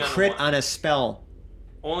 Only when Only you on a crit 1. on a spell,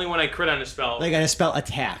 Only when I crit on a spell. like on a spell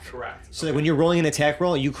attack. Correct. So that when you're rolling an attack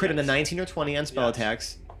roll, you crit on a Yes. 19 or 20 on spell Yes.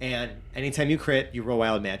 attacks, and anytime you crit, you roll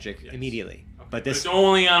wild magic immediately. But But this it's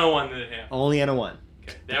only on a 1 that it happens. only on a 1.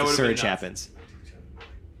 Okay. The That would surge happens.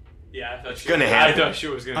 Yeah, I thought she gonna was, happen. I thought she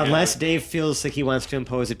was gonna Unless happen. Dave feels like he wants to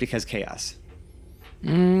impose it because chaos.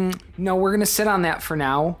 No, we're gonna sit on that for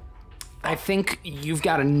now. I think you've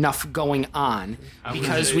got enough going on I would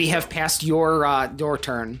because say we so. have passed your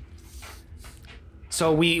turn.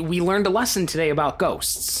 So we learned a lesson today about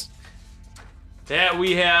ghosts. That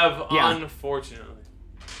we have, Yeah. unfortunately.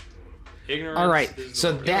 Ignorance. All right, is the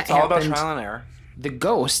so word. that It's all about happened. trial and error. The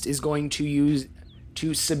ghost is going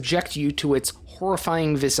to subject you to its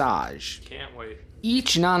horrifying visage. Can't wait.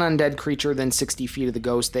 Each non-undead creature within 60 feet of the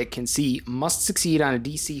ghost that can see must succeed on a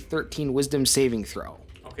DC 13 Wisdom saving throw.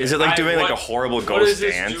 Okay, Is it like doing like a horrible what ghost does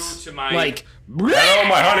this dance? do to my? Like, Hello,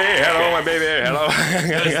 my honey. Hello, my baby. Hello.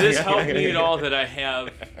 Does this help me at all that I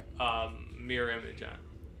have mirror image on?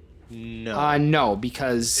 No. no,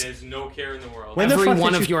 because There's no care in the world. When the every fuck did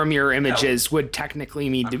one of you- your mirror images would technically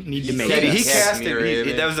need to make said it. he He cast it. mirror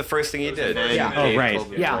image. That was the first thing he did. Yeah. Oh, right.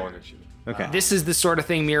 Yeah. Okay. This is the sort of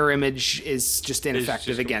thing mirror image is just ineffective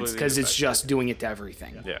just against completely because it's ineffective. just doing it to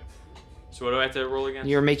everything. Yeah. So what do I have to roll against?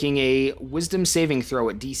 You're making a Wisdom saving throw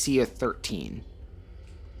at DC of 13.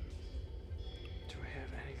 Do I have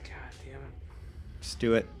any? God damn it. Just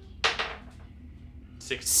do it.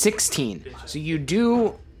 16. So you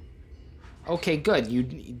do. Okay, good.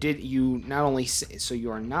 You not only so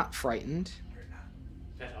you are not frightened.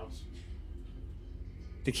 That helps.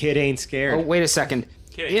 The kid ain't scared. Oh, wait a second.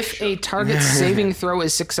 Kidding, If a target's saving throw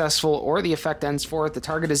is successful or the effect ends for it, the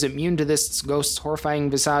target is immune to this ghost's horrifying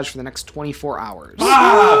visage for the next 24 hours.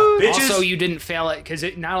 Bitches. Also, you didn't fail it because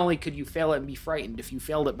not only could you fail it and be frightened, if you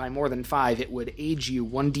failed it by more than 5, it would age you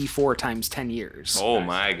 1d4 times 10 years. Oh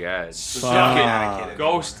my god. Suck it.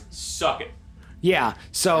 Ghost, suck it. Yeah,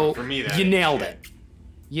 so For me, that you ain't nailed shit. it.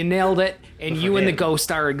 You nailed it, and you and the him.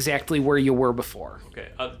 ghost are exactly where you were before. Okay,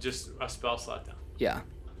 just a spell slot down. Yeah.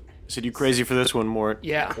 Said you crazy for this one, Mort.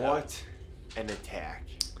 Yeah. What an attack.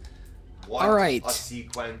 What All right. a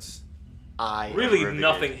sequence. I Really, riveted.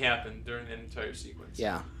 nothing happened during the entire sequence.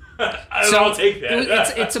 Yeah. I'll take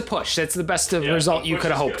that. It's a push. That's the best Yeah, result a you push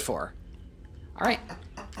could have is hoped good. for. All right.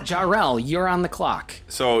 Jarrell, you're on the clock.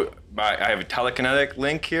 So I have a telekinetic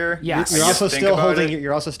link here. Yes. You're I also just think still about holding. it.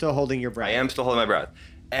 You're also still holding your breath. I am still holding my breath.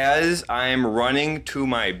 As I'm running to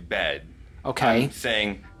my bed, Okay. I'm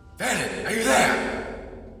saying, "Vernon, are you there?"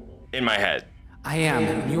 In my head. I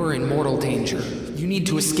am. You're in mortal danger. You need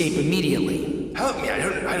to escape immediately. Help me! I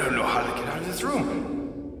don't know how to get out of this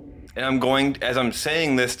room. And I'm going, as I'm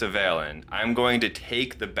saying this to Valen, I'm going to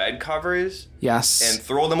take the bed covers Yes. and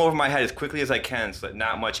throw them over my head as quickly as I can so that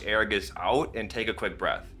not much air gets out, and take a quick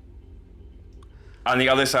breath. On the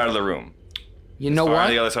other side of the room. You know Or on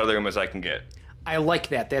the what? other side of the room as I can get. I like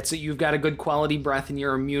that. That's it. You've got a good quality breath, and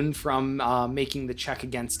you're immune from making the check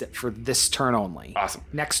against it for this turn only. Awesome.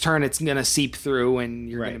 Next turn, it's gonna seep through, and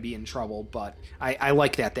you're Right. gonna be in trouble. But I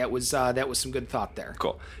like that. That was some good thought there.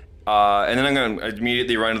 Cool. And then I'm going to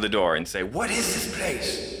immediately run to the door and say, "What is this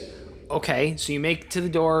place?" Okay, so you make it to the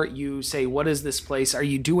door. You say, "What is this place?" Are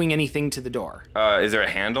you doing anything to the door? Is there a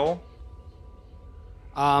handle?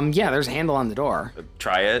 Yeah, there's a handle on the door.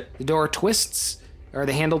 Try it. The door twists, or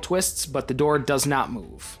the handle twists, but the door does not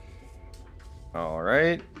move. All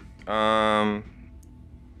right.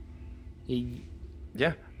 You-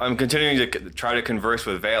 Yeah. I'm continuing to try to converse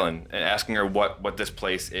with Valen and asking her what this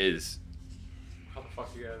place is. How the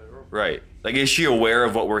fuck do you get out of the room? Right. Like, is she aware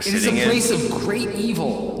of what we're It is a sitting in? place of great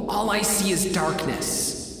evil. All I see is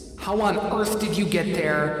darkness. How on earth did you get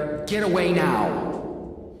there? Get away now.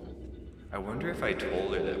 I wonder if I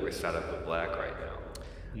told her that we're set up with Black right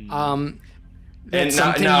now. That's And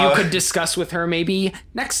something now- you could discuss with her maybe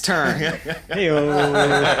next turn. Hey-o.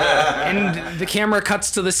 And the camera cuts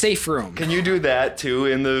to the safe room. Can you do that too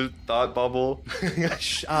in the thought bubble?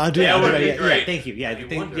 I'll do That that. would be Yeah, great. thank you. Yeah, You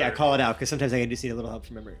wonder. yeah. Call it out because sometimes I just need a little help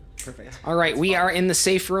from memory. Perfect. All right, we are in the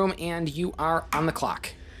safe room, and you are on the clock.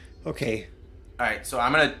 Okay. All right, so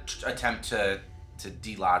I'm gonna attempt to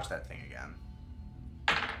delodge that thing again.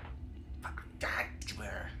 God,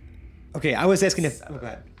 where? Okay. I was asking if. Oh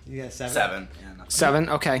God. You got 7. 7. Yeah, no. 7,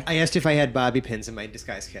 okay. I asked if I had bobby pins in my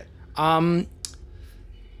disguise kit. I'm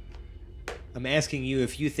asking you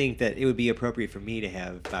if you think that it would be appropriate for me to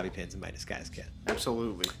have bobby pins in my disguise kit.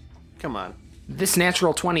 Absolutely. Come on. This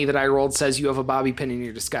natural 20 that I rolled says you have a bobby pin in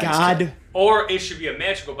your disguise kit. God. Or it should be a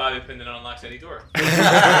magical bobby pin that unlocks any door.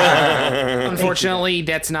 Unfortunately,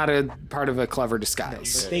 that's not a part of a clever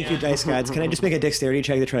disguise. Thank you, Dice Gods. Can I just make a dexterity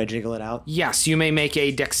check to try to jiggle it out? Yes, you may make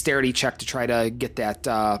a dexterity check to try to get that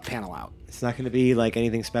panel out. It's not going to be like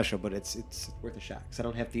anything special, but it's worth a shot because I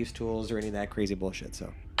don't have thieves' tools or any of that crazy bullshit.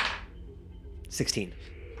 So, 16.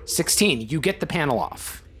 16, you get the panel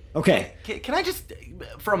off. Okay. Can I just,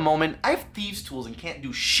 for a moment, I have thieves' tools and can't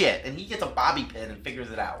do shit, and he gets a bobby pin and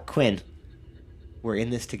figures it out. Quinn, we're in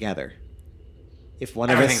this together. If one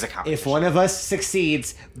of Everything's us, a competition. if one of us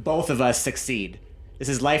succeeds, both of us succeed. This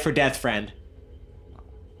is life or death, friend.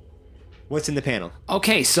 What's in the panel?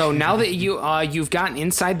 Okay, so now that you've gotten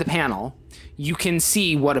inside the panel, you can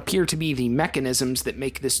see what appear to be the mechanisms that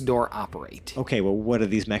make this door operate. Okay, well, what do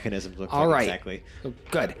these mechanisms look All like right. exactly?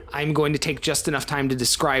 Good. I'm going to take just enough time to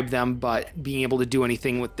describe them, but being able to do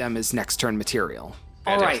anything with them is next turn material.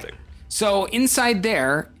 All Fantastic. right. So inside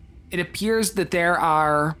there, it appears that there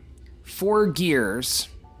are 4 gears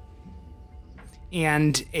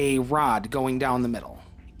and a rod going down the middle.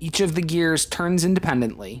 Each of the gears turns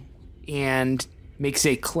independently and makes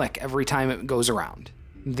a click every time it goes around.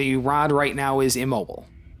 The rod right now is immobile.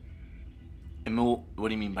 What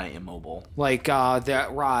do you mean by immobile? Like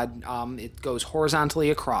that rod, it goes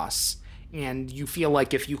horizontally across, and you feel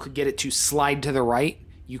like if you could get it to slide to the right,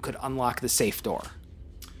 you could unlock the safe door.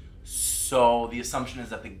 So the assumption is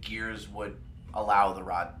that the gears would allow the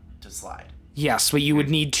rod to slide. Yes, but you would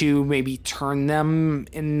need to maybe turn them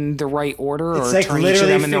in the right order It's or like turn each of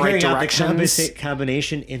literally them in the right figuring out the directions.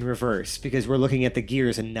 combination in reverse because we're looking at the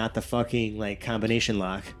gears and not the fucking like combination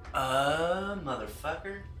lock.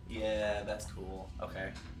 Motherfucker. Yeah, that's cool.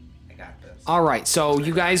 Okay, I got this. All right, so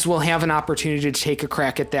you guys will have an opportunity to take a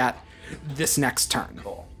crack at that this next turn.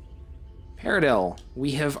 Cool. Paradil,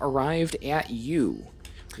 we have arrived at you.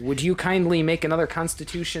 Would you kindly make another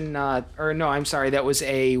Constitution, or no, I'm sorry, that was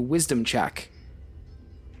a Wisdom check.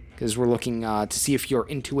 Because we're looking to see if your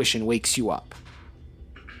intuition wakes you up.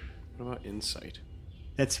 What about insight?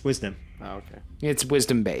 That's wisdom. Oh, okay. It's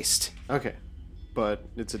Wisdom based. Okay, but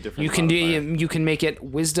it's a different. You can modifier. you can make it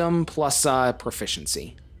Wisdom plus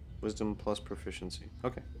proficiency. Wisdom plus proficiency.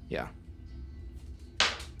 Okay. Yeah.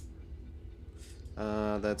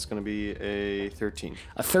 That's going to be a 13.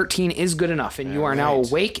 A 13 is good enough, and you are now Alright.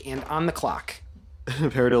 awake and on the clock.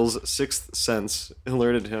 Paradil's sixth sense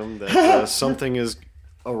alerted him that something is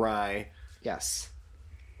awry, Yes.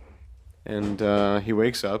 and he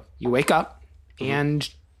wakes up. You wake up, and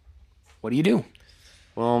what do you do?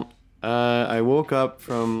 Well, I woke up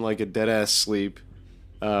from like a dead-ass sleep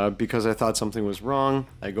because I thought something was wrong.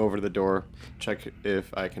 I go over to the door, check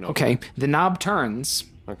if I can open Okay, it. the knob turns,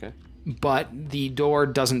 Okay. but the door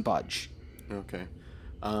doesn't budge. Okay.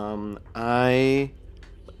 I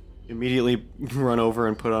immediately run over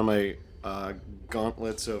and put on my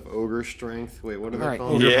gauntlets of ogre strength. Wait, what are they Alright.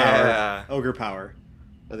 called? Yeah. Ogre power.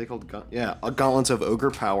 Are they called? Gauntlets of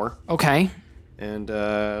ogre power, Okay, and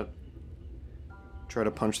try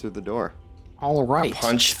to punch through the door. all right.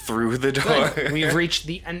 Punch through the door. We've reached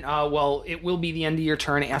the end. Well, it will be the end of your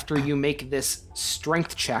turn after you make this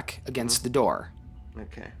strength check against the door.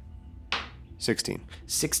 Okay. 16.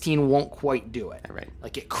 16 won't quite do it. All right.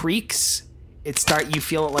 Like it creaks. You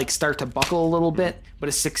feel it like start to buckle a little bit, but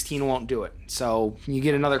a 16 won't do it. So you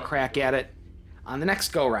get another crack at it on the next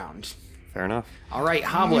go round. Fair enough. All right,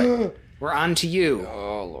 Hoblet, we're on to you.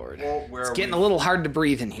 Oh Lord. Well, It's getting a little hard to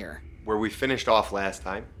breathe in here. Where we finished off last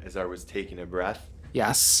time, as I was taking a breath,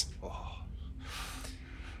 Yes.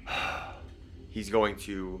 he's going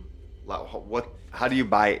to. What? How do you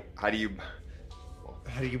buy? How do you?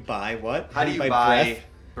 How do you buy what? How do you buy breath?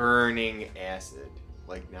 burning acid?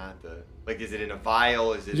 Like not the. Like is it in a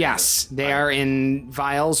vial? Is it? Yes, they are in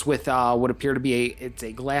vials with what appear to be it's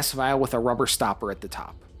a glass vial with a rubber stopper at the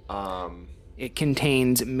top. It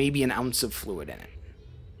contains maybe an ounce of fluid in it.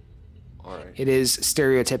 All right. It is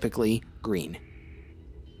stereotypically green.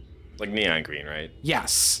 Like neon green, right?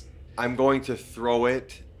 Yes. I'm going to throw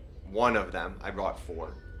it. One of them. I brought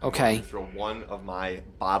 4. Okay. I'm going to throw one of my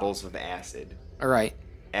bottles of acid All right.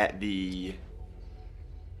 at the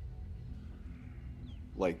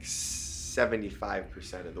like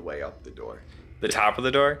 75% of the way up the door. The top of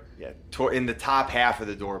the door? Yeah, in the top half of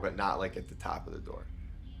the door, but not like at the top of the door.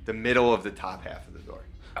 The middle of the top half of the door.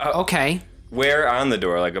 Okay. Where on the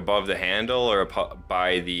door? Like above the handle or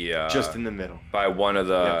by the Just in the middle. by one of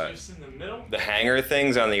the Just in the middle? the hanger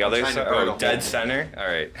things on the other trying to side? burn a Oh, dead hole. center? All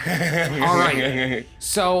right. All right.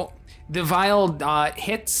 So the vial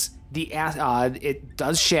hits the it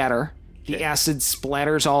does shatter. The acid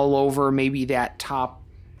splatters all over maybe that top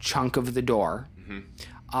chunk of the door,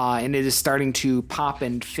 and it is starting to pop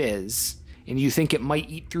and fizz. And you think it might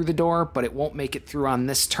eat through the door, but it won't make it through on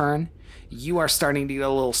this turn. You are starting to get a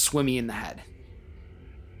little swimmy in the head.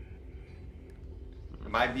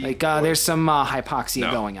 Am I being Like there's some hypoxia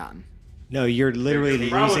No. going on. No, you're literally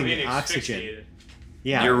Probably losing being oxygen. asphyxiated.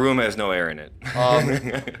 Yeah. Your room has no air in it.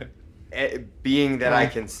 Being that I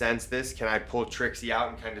can sense this, can I pull Trixie out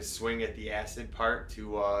and kind of swing at the acid part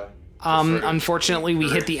to sort of Unfortunately, we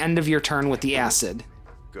hit encourage- the end of your turn with the acid.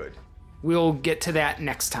 Good. We'll get to that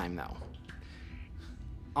next time, though.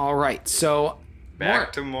 All right, so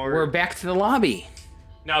Back to more. we're back to the lobby.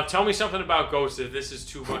 Now tell me something about ghosts if this is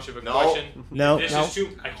too much of a No. question. No. This No. is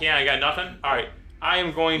too. I got nothing. All right. I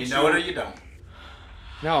am going You to. know it or you don't.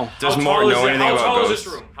 No, Does How more tall is know it? anything How about tall ghosts? is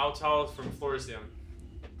this room? How tall from floor to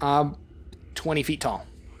ceiling? 20 feet tall.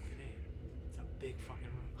 It's a big fucking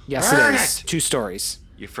room. Yes, Burn it is. 2 stories.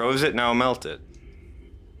 You froze it, now melt it.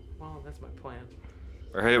 Well, that's my plan.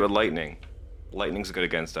 Or hit it with lightning. Lightning's good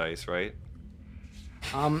against ice, right?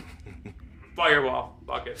 Fireball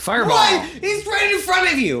bucket. Fireball. What? He's right in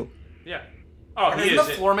front of you. Yeah. Oh, he Isn't is.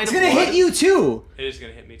 the floor made It's of gonna wood? hit you too. It is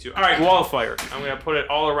gonna hit me too. All right, wall of fire. I'm gonna put it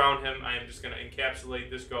all around him. I am just gonna encapsulate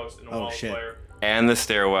this ghost in a wall shit. of fire. And the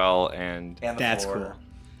stairwell and And the That's floor. cool.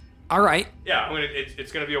 All right. Yeah, I'm gonna.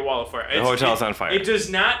 It's gonna be a wall of fire. The hotel's on fire. It does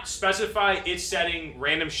not specify it's setting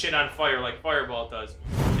random shit on fire like Fireball does.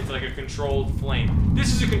 It's like a controlled flame.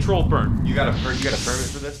 This is a controlled burn. You got a permit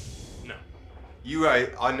for this? No. You are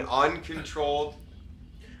uncontrolled.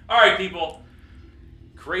 All right, people.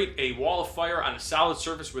 Create a wall of fire on a solid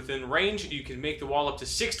surface within range. You can make the wall up to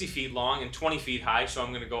 60 feet long and 20 feet high. So I'm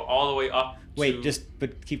going to go all the way up. Wait,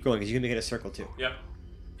 but keep going because you can make it a circle too.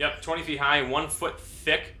 Yep, 20 feet high, 1 foot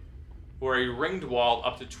thick, or a ringed wall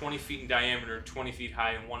up to 20 feet in diameter, 20 feet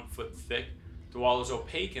high, and 1 foot thick. The wall is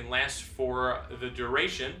opaque and lasts for the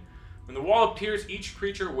duration. When the wall appears, each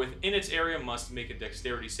creature within its area must make a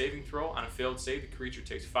dexterity saving throw. On a failed save, the creature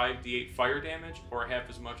takes 5d8 fire damage, or half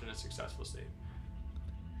as much in a successful save.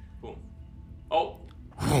 Boom. Oh.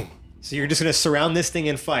 So you're just gonna surround this thing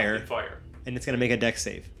in fire, And it's gonna make a dex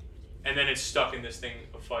save. And then it's stuck in this thing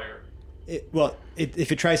of fire.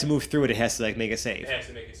 If it tries to move through it, it has to make a save. It has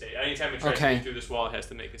to make a save. Anytime it tries to move through this wall, it has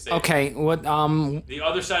to make a save. Okay, what The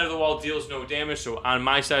other side of the wall deals no damage, so on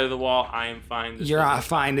my side of the wall, I am fine. You're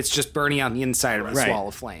fine. It's just burning on the inside of this wall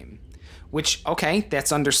of flame. Which, okay,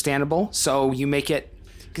 that's understandable. So you make it,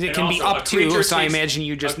 because it can be up to, so I imagine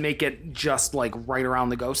you just make it just right around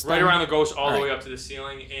the ghost. Right around the ghost, all the way up to the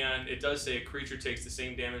ceiling, and it does say a creature takes the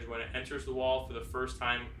same damage when it enters the wall for the first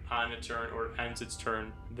time on a turn, or it ends its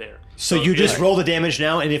turn there. So you just roll the damage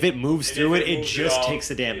now, and if it moves through it, it just takes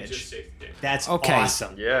the damage. That's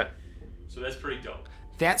awesome. Yeah. So that's pretty dope.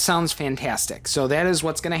 That sounds fantastic. So that is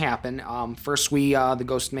what's going to happen. First, the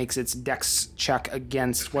ghost makes its dex check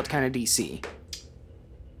against what kind of DC?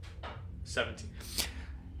 17.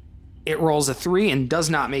 It rolls a 3 and does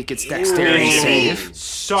not make its dexterity save.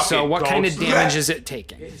 So what kind of damage is it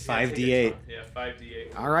taking? 5d8. Yeah,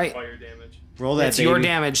 5d8. All right. Fire damage. Roll that. That's your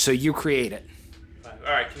damage, so you create it.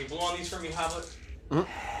 All right, can you blow on these for me, Hoblet?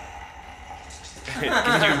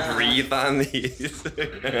 Can you breathe on these?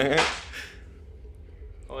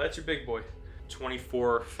 Oh, that's your big boy.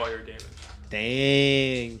 24 fire damage.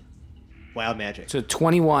 Dang. Wild magic. So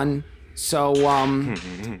 21. So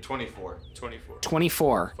 24.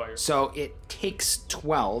 24. Fire. So it takes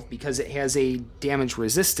 12 because it has a damage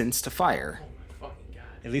resistance to fire. Oh my fucking god.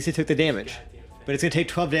 At least it took the damage. But it's gonna take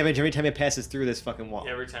 12 damage every time it passes through this fucking wall.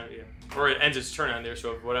 Every time, yeah. Or it ends its turn on there,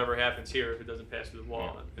 so if whatever happens here, if it doesn't pass through the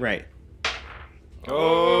wall. Right.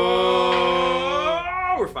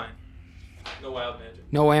 Oh, we're fine. No wild magic.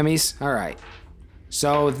 No whammies? All right.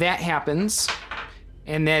 So that happens,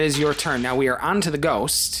 and that is your turn. Now we are on to the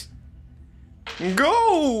ghost.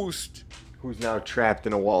 Ghost! Who's now trapped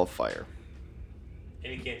in a wall of fire.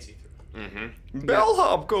 And he can't see through. Mm-hmm.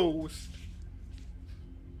 Bellhop ghost.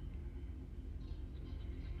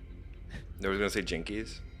 I was gonna say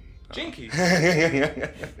Jinkies. Jinkies?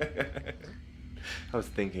 I was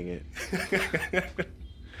thinking it.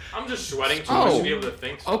 I'm just sweating too much to be able to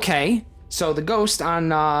think. Okay. So the ghost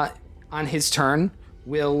on his turn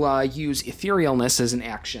will use etherealness as an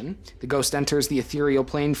action. The ghost enters the ethereal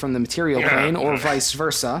plane from the material plane, or vice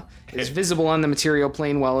versa. It is visible on the material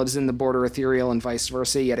plane while it is in the border ethereal and vice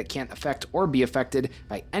versa, yet it can't affect or be affected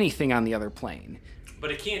by anything on the other plane. But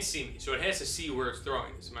it can't see me, so it has to see where it's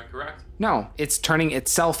throwing this. Am I correct? No, it's turning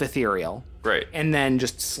itself ethereal. Right. And then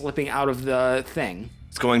just slipping out of the thing.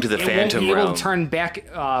 It's going to the phantom It won't be realm. able to turn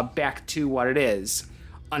back to what it is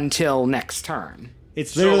until next turn.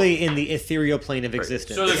 It's literally in the ethereal plane of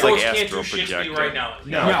existence. So the ghost can't do shit to me right now.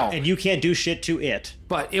 No. And you can't do shit to it.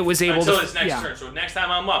 But it was able until to... its next turn. So next time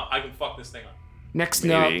I'm up, I can fuck this thing up. Next,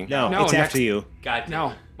 Maybe. No, it's after you. God damn No.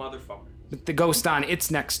 it. Motherfucker. But the ghost on its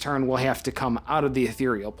next turn will have to come out of the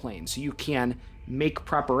ethereal plane. So you can make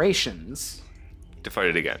preparations. To fight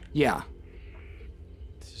it again. Yeah.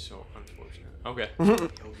 This is so unfortunate. Okay.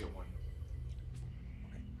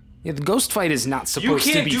 Yeah, the ghost fight is not supposed to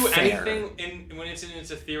You can't be do fair. anything when it's in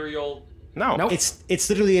its ethereal. No. Nope. It's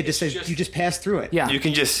literally you just pass through it. Yeah. You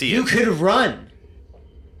can just see You it. could run.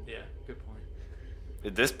 Yeah, good point.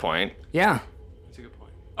 At this point. Yeah. That's a good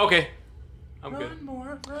point. Okay. I'm good.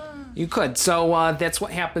 You could. So that's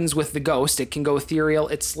what happens with the ghost. It can go ethereal.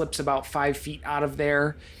 It slips about 5 feet out of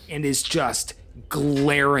there and is just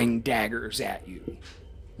glaring daggers at you.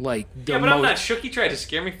 Like the Yeah, but I'm not shook. He tried to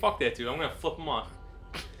scare me. Fuck that dude. I'm gonna flip him off.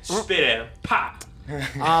 Spit at him. Pop.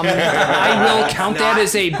 I will count that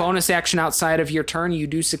as a bonus action outside of your turn. You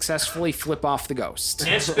do successfully flip off the ghost.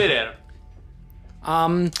 And spit at him.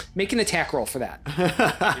 Make an attack roll for that. You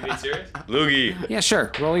being serious? Loogie. Yeah,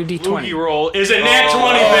 sure. Roll your d20. Loogie roll is a nat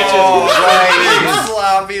 20, bitches. Right.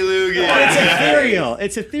 Sloppy Loogie. It's ethereal.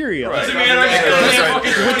 It's ethereal. Doesn't matter. I'm just gonna nat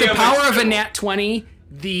fucking With 20 the on power of a myself. nat 20,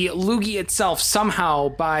 the loogie itself somehow,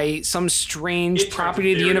 by some strange It turns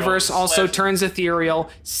property of the ethereal, universe, also slaps- turns ethereal,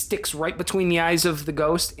 sticks right between the eyes of the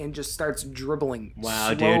ghost, and just starts dribbling Wow,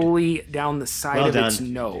 dude. slowly down the side Well of its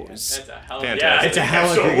done. nose. That's a hell Fantastic. yeah. It's a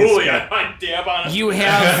hell of a absolutely. good I dab on it. You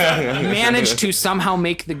have managed to somehow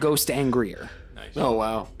make the ghost angrier. Oh,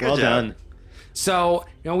 wow. Well done. So,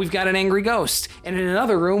 we've got an angry ghost. And in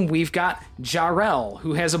another room, we've got Jarrell,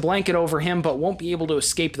 who has a blanket over him but won't be able to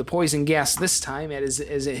escape the poison gas this time as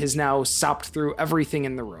it has now sopped through everything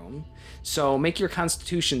in the room. So make your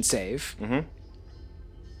Constitution save. Mm-hmm.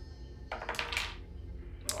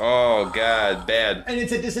 Oh, God, bad. And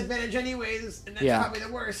it's a disadvantage anyways, and that's probably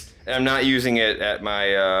the worst. And I'm not using it at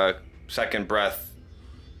my second breath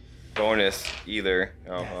bonus either.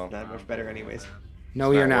 Oh, well. Not much better anyways.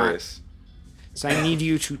 No, It's you're not. worse. So I need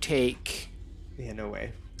you to take... Yeah, no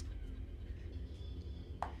way.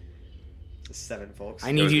 It's 7, folks.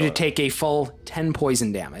 I need you to take a full 10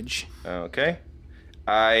 poison damage. Okay.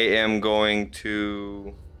 I am going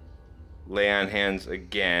to lay on hands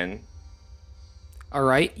again. All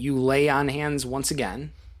right, you lay on hands once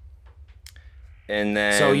again. And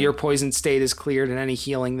then... So your poison state is cleared, and any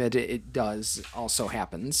healing that it does also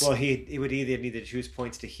happens. Well, he would either need to choose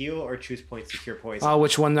points to heal or choose points to cure poison.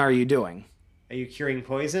 Which one are you doing? Are you curing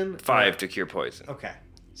poison? 5 to cure poison. Okay.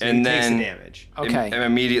 So And he then takes the damage. Okay. I'm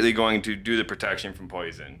immediately going to do the protection from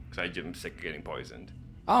poison because I'm sick of getting poisoned.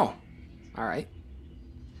 Oh, all right.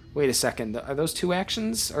 Wait a second. Are those 2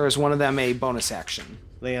 actions, or is one of them a bonus action?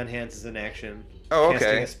 Lay on hands is an action. Oh, okay.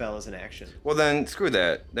 Casting a spell is an action. Well, then screw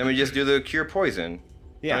that. Then we just do the cure poison.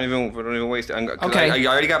 Yeah. Don't even waste it. Okay. I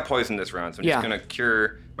already got poison this round, so I'm Yeah. just gonna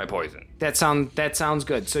cure my poison. That sounds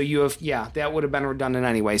good. So you have that would have been redundant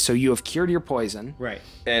anyway. So you have cured your poison. Right.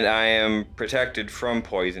 And I am protected from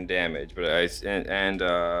poison damage, but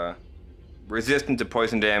resistant to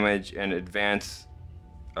poison damage and advance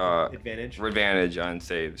advantage on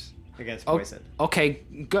saves. Against poison. Okay,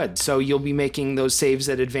 good. So you'll be making those saves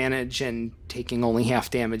at advantage and taking only half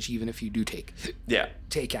damage, even if you do take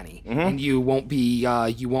any, and you won't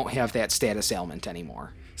have that status ailment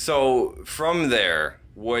anymore. So from there,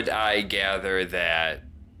 would I gather that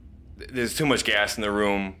there's too much gas in the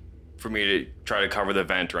room for me to try to cover the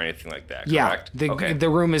vent or anything like that? Correct? Yeah. The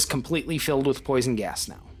room is completely filled with poison gas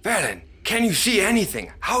now. Valen, can you see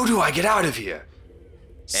anything? How do I get out of here?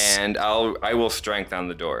 And I will strength on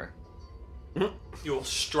the door. You will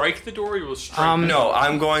strike the door. You will strike. No,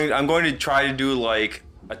 I'm going to try to do like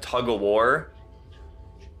a tug of war.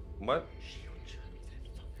 What?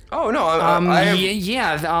 Oh no, I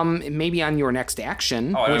have... maybe on your next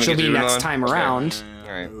action, Oh, I don't which will get be to do next another? time Okay. around.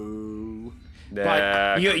 All right.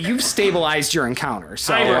 But you've stabilized your encounter,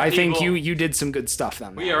 so Timer, I think people. you did some good stuff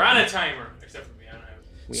then. We are on a timer, except for me. I don't have.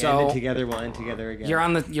 We So- ended together, we'll end together again.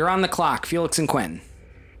 You're on the clock, Felix and Quinn.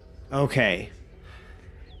 Okay.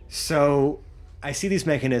 So, I see these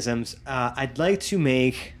mechanisms. I'd like to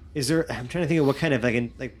make. I'm trying to think of what kind of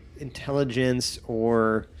like intelligence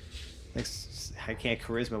or I can't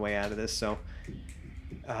charisma way out of this. So,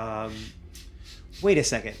 wait a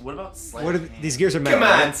second. What about sleight What are of hand? these gears are metal? Come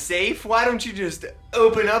on, right? Safe. Why don't you just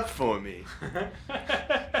open up for me?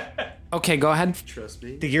 Okay, go ahead. Trust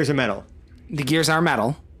me. The gears are metal. The gears are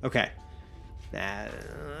metal. Okay. Nah,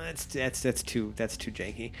 that's too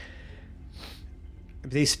janky.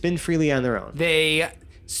 They spin freely on their own. They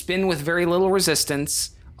spin with very little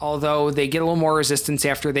resistance, although they get a little more resistance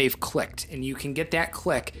after they've clicked, and you can get that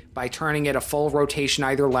click by turning it a full rotation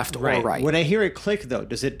either left or right. When I hear it click, though,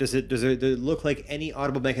 does it look like any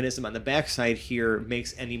audible mechanism on the backside here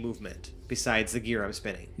makes any movement besides the gear I'm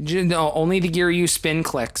spinning? No, only the gear you spin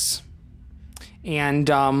clicks. And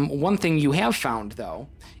one thing you have found, though,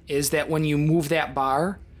 is that when you move that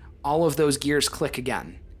bar, all of those gears click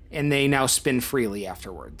again, and they now spin freely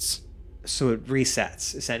afterwards. So it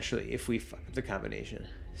resets, essentially, if we fuck up the combination.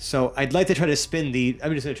 So I'd like to try to spin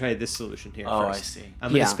I'm just going to try this solution here Oh, first. I see.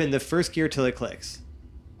 I'm going to spin the first gear till it clicks.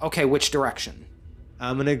 Okay, which direction?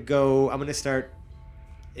 I'm going to start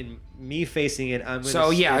in me facing it. I'm going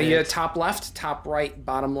to you top left, top right,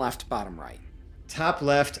 bottom left, bottom right. Top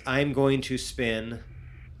left, I'm going to spin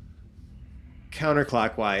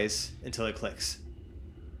counterclockwise until it clicks.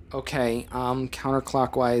 Okay,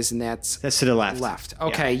 counterclockwise, and that's to the left. Left.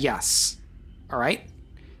 Okay, yes. All right.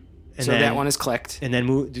 And so then, that one is clicked. And then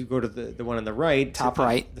go to the one on the right. Top the,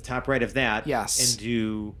 right. The top right of that. Yes. And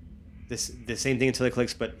do the same thing until it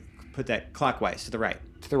clicks, but put that clockwise to the right.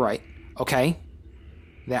 To the right. Okay.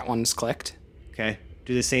 That one's clicked. Okay.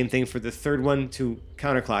 Do the same thing for the third one to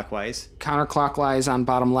counterclockwise. Counterclockwise on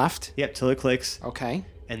bottom left. Yep, till it clicks. Okay.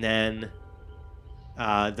 And then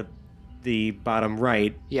the bottom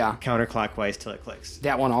right. Yeah. Counterclockwise till it clicks.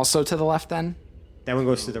 That one also to the left then? That one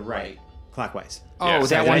goes to the right. Clockwise. Oh, Yeah,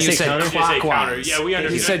 that one you said counter? clockwise. Yeah, we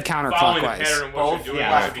understand. You said Following the counterclockwise. pattern of what Both you're doing,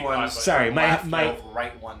 yeah, it should be left ones. clockwise. Sorry, my Both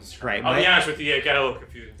right ones. right. I'll be honest with you, it got a little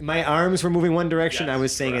confusing. My arms were moving one direction. Yes, I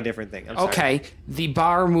was saying correct. a different thing. I'm sorry. Okay. The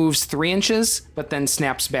bar moves 3 inches, but then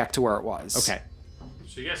snaps back to where it was. Okay.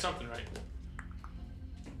 So you got something right.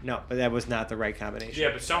 No, but that was not the right combination.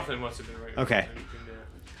 Yeah, but something must have been right. Okay.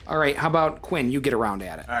 All right, how about Quinn? You get around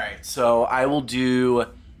at it. All right, so I will do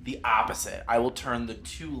the opposite. I will turn the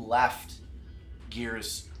 2 left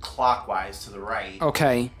gears clockwise to the right.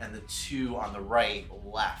 Okay. And the 2 on the right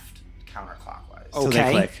left counterclockwise. Till they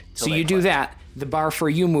Okay. click. So Till they you do click. that. The bar for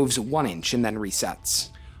you moves 1 inch and then resets.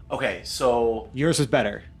 Okay, so Yours was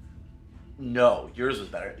better. no, yours was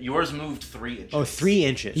better. Yours moved 3 inches. Oh, 3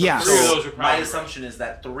 inches. Yes. Three of those are My probably assumption is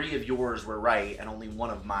that 3 of yours were right and only 1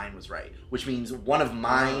 of mine was right, which means one of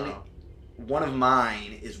mine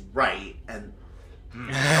is right, and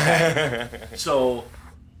so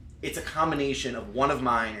it's a combination of 1 of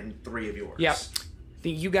mine and 3 of yours. Yep.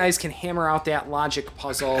 You guys can hammer out that logic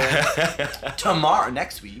puzzle.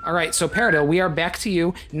 Next week. All right, so Paradil, we are back to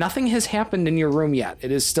you. Nothing has happened in your room yet.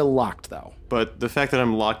 It is still locked, though. But the fact that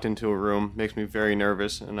I'm locked into a room makes me very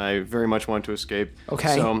nervous, and I very much want to escape.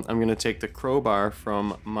 Okay. So I'm going to take the crowbar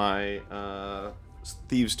from my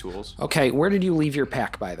thieves' tools Okay, where did you leave your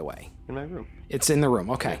pack, by the way? in my room. It's in the room.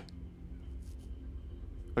 Okay.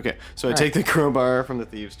 Okay, so I take the crowbar from the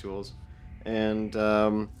thieves' tools, and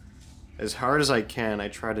as hard as I can, I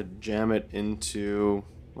try to jam it into,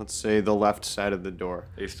 let's say, the left side of the door.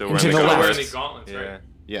 Are you still Into wearing the the left. gauntlets? Wearing the gauntlets, right?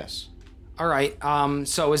 Yeah. Yes. All right.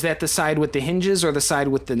 So is that the side with the hinges or the side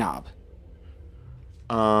with the knob?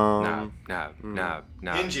 Um, Nah.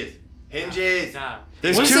 Hinges. Nah.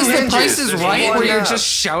 There's What is 2 this, the hinges. Price is There's Right, one where you're knob. just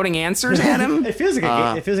shouting answers at him? It feels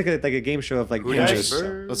like it feels like a game show of like hinges.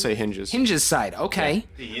 hinges. Let's say hinges. Hinges side. Okay.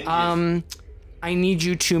 The hinges. I need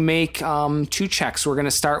you to make 2 checks. We're going to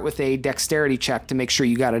start with a dexterity check to make sure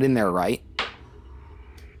you got it in there right.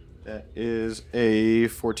 That is a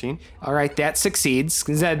 14. All right, that succeeds.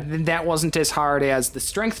 'Cause that wasn't as hard as the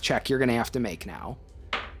strength check you're going to have to make now.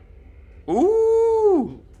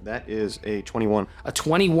 Ooh! That is a 21. A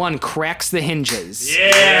 21 cracks the hinges.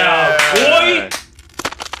 Yeah, boy.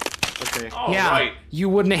 Okay. All Yeah, right. you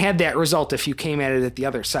wouldn't have had that result if you came at it at the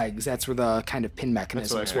other side, because that's where the kind of pin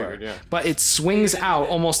mechanisms were. figured, yeah. But it swings out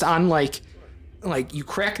almost on like you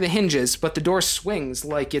crack the hinges, but the door swings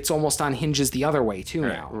like it's almost on hinges the other way too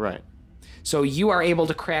now. Right. So you are able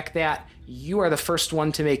to crack that. You are the first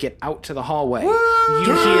one to make it out to the hallway.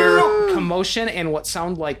 You hear commotion and what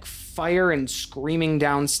sound like fire and screaming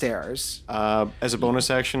downstairs. As a bonus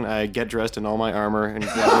action, I get dressed in all my armor and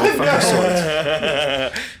grab my fucking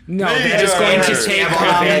swords. No, that is going to take.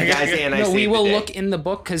 guys and I No, we saved will the day. look in the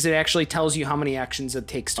book because it actually tells you how many actions it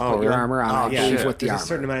takes to Oh, put your really? armor on. I Yeah, believe with the there's a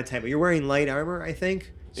certain armor. amount of time. But you're wearing light armor, I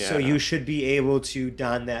think. So Yeah. you should be able to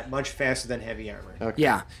don that much faster than heavy armor.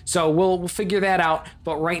 Yeah, so we'll figure that out.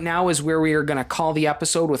 But right now is where we are going to call the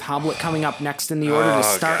episode with Hoblet coming up next in the order to Oh,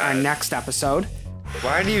 start our God. next episode.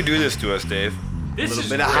 Why do you do this to us, Dave? This is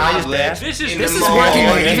bit of really Hoblet bad. This is This is working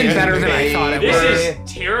even better than I thought it This would.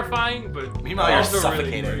 is terrifying, but Meanwhile, you're also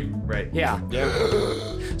really suffocating. great. Right. Yeah.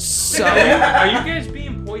 So Are you guys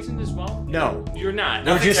being poisoned as well? No. You're not.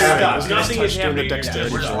 We're just Nothing's stuck. Nothing is Touch doing happening. the to you guys.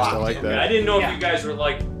 dexterity We're checks. just I like locked in. that. I didn't know Yeah. if you guys were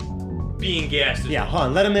like being gassed. Yeah, hold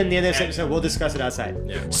on. Let them in the end of this episode. We'll discuss it outside.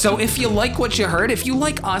 So if you like what you heard, if you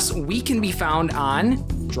like us, we can be found on,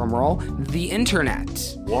 drumroll, the internet.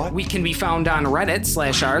 What? We can be found on Reddit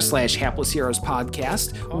 /r/Hapless Heroes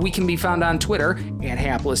Podcast. We can be found on Twitter at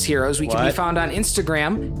Hapless Heroes. We can be What? found on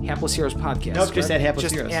Instagram, Hapless Heroes Podcast. Nope, just correct? at Hapless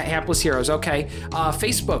Just Heroes. at Hapless Heroes, okay.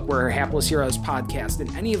 Facebook, we're Hapless Heroes Podcast.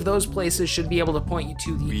 And any of those places should be able to point you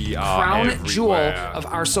to the We are crown jewel everywhere. of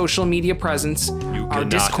our social media presence, our cannot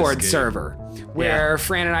Discord escape. server, where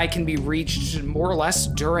Fran and I can be reached more or less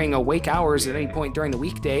during awake hours at any point during the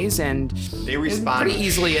weekdays, and They respond pretty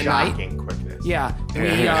easily at night. shocking quickness. Yeah, I thought you were we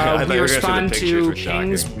gonna say the respond pictures to were shocking.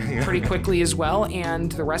 pings pretty quickly as well,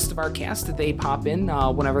 and the rest of our cast, they pop in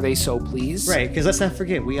whenever they so please. Right, because let's not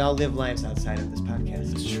forget, we all live lives outside of this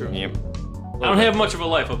podcast. It's true. Yep. I don't have much of a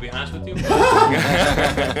life, I'll be honest with you.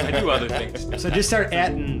 I do other things. So just start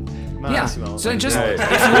atting Yeah, Massimo. so just Right. if you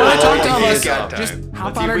want to talk to He's us, got just time. hop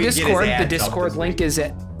Let's on see our if we can get his Discord. The ads up Discord this link week. is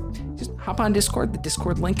at. Just hop on Discord. The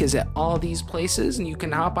Discord link is at all these places, and you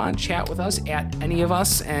can hop on, chat with us, at any of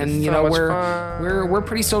us, and you know much we're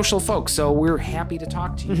pretty social folks, so we're happy to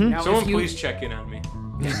talk to you. Now, Someone if you, please check in on me.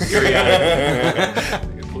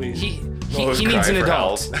 Periodically. Please. he Those needs cry an for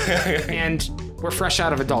adult, help. and we're fresh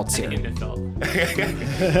out of adults here. In adult.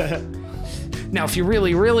 Now, if you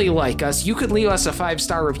really, really like us, you could leave us a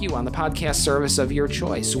 5-star review on the podcast service of your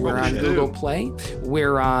choice. We're on Google Play,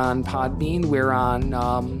 we're on Podbean, we're on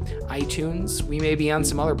iTunes. We may be on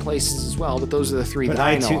some other places as well, but those are the 3 But that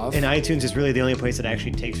I know of. iTunes is really the only place that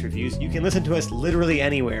actually takes reviews. You can listen to us literally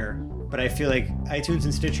anywhere, but I feel like iTunes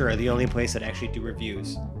and Stitcher are the only place that actually do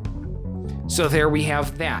reviews. So there we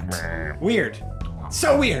have that. Weird.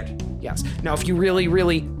 So weird. Yes. Now, if you really,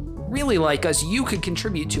 really, really like us, you could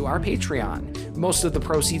contribute to our Patreon. Most of the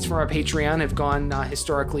proceeds from our Patreon have gone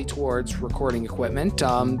historically towards recording equipment,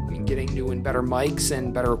 getting new and better mics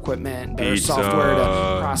and better equipment and better software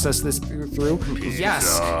to process this through.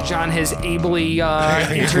 Yes, John has ably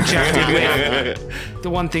interjected with the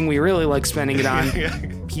one thing we really like spending it on,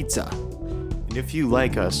 pizza. And if you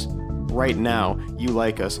like us, right now, you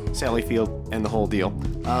like us, Sally Field and the whole deal,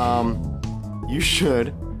 you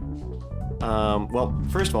should... well,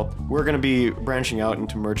 first of all, we're going to be branching out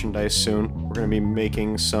into merchandise soon. We're going to be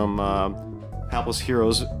making some Hapless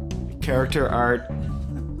Heroes character art,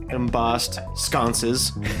 embossed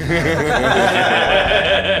sconces.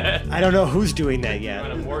 I don't know who's doing that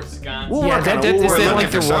yet. More sconce. We'll Yeah, work on it. is We'll that work like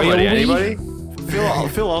on the it. royal we? Anybody?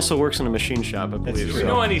 Phil also works in a machine shop, I believe. Do we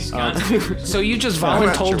know any sconces? So you just I'm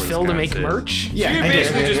not voluntold sure Phil what to make sconce is. merch? So you're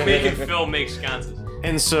basically just making Phil make sconces.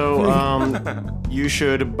 And so, you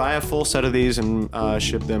should buy a full set of these and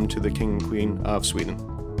ship them to the King and Queen of Sweden.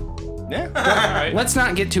 Yeah. Alright. Let's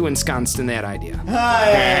not get too ensconced in that idea.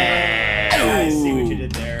 I see what you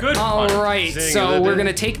did there. Good All pun. right, so we're going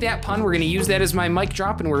to take that pun, we're going to use that as my mic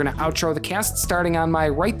drop, and we're going to outro the cast, starting on my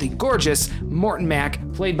right, the gorgeous Morton Mac,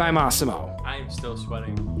 played by Massimo. I am still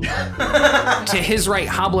sweating. To his right,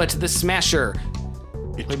 Hoblet the Smasher,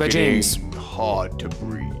 played by James. Hard to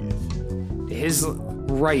breathe. To his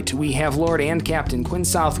right, we have Lord and Captain Quinn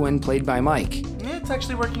Southwind, played by Mike. Yeah, it's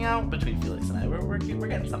actually working out between Felix and I. We're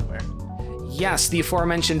getting somewhere. Yes, the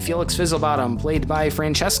aforementioned Felix Fizzlebottom, played by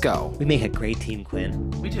Francesco. We make a great team,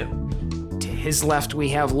 Quinn. We do. To his left, we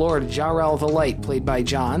have Lord Jarrell the Light, played by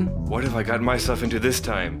John. What have I gotten myself into this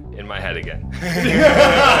time? In my head again.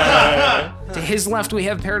 To his left, we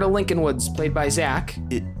have Perida Lincolnwoods, played by Zach.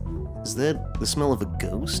 Is that the smell of a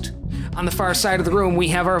ghost? On the far side of the room, we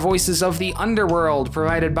have our voices of the underworld,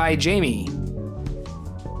 provided by Jamie.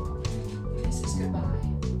 This is goodbye.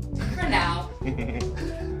 For now.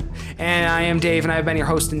 And I am Dave, and I've been your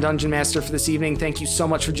host and Dungeon Master for this evening. Thank you so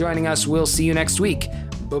much for joining us. We'll see you next week.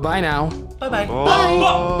 Bye-bye now. Bye-bye.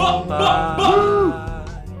 Bye.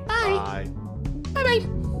 Bye-bye.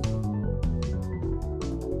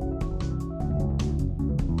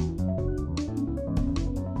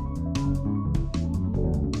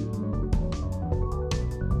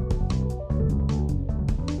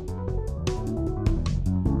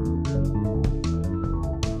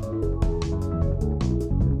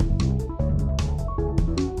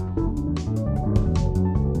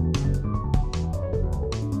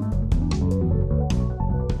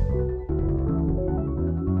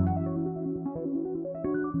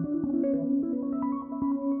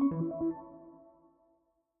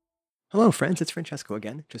 Hello, friends. It's Francesco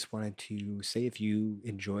again. Just wanted to say if you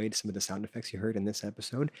enjoyed some of the sound effects you heard in this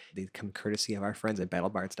episode, they come courtesy of our friends at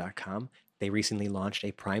battlebards.com. They recently launched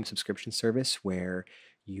a Prime subscription service where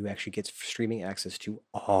you actually get streaming access to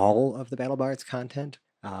all of the BattleBards content.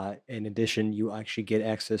 In addition, you actually get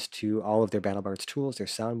access to all of their BattleBards tools, their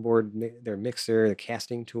soundboard, their mixer, the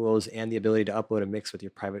casting tools, and the ability to upload a mix with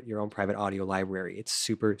your own private audio library. It's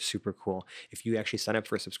super, super cool. If you actually sign up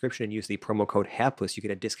for a subscription and use the promo code HAPLESS, you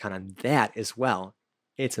get a discount on that as well.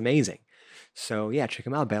 It's amazing. So yeah, check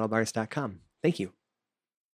them out, battlebards.com. Thank you.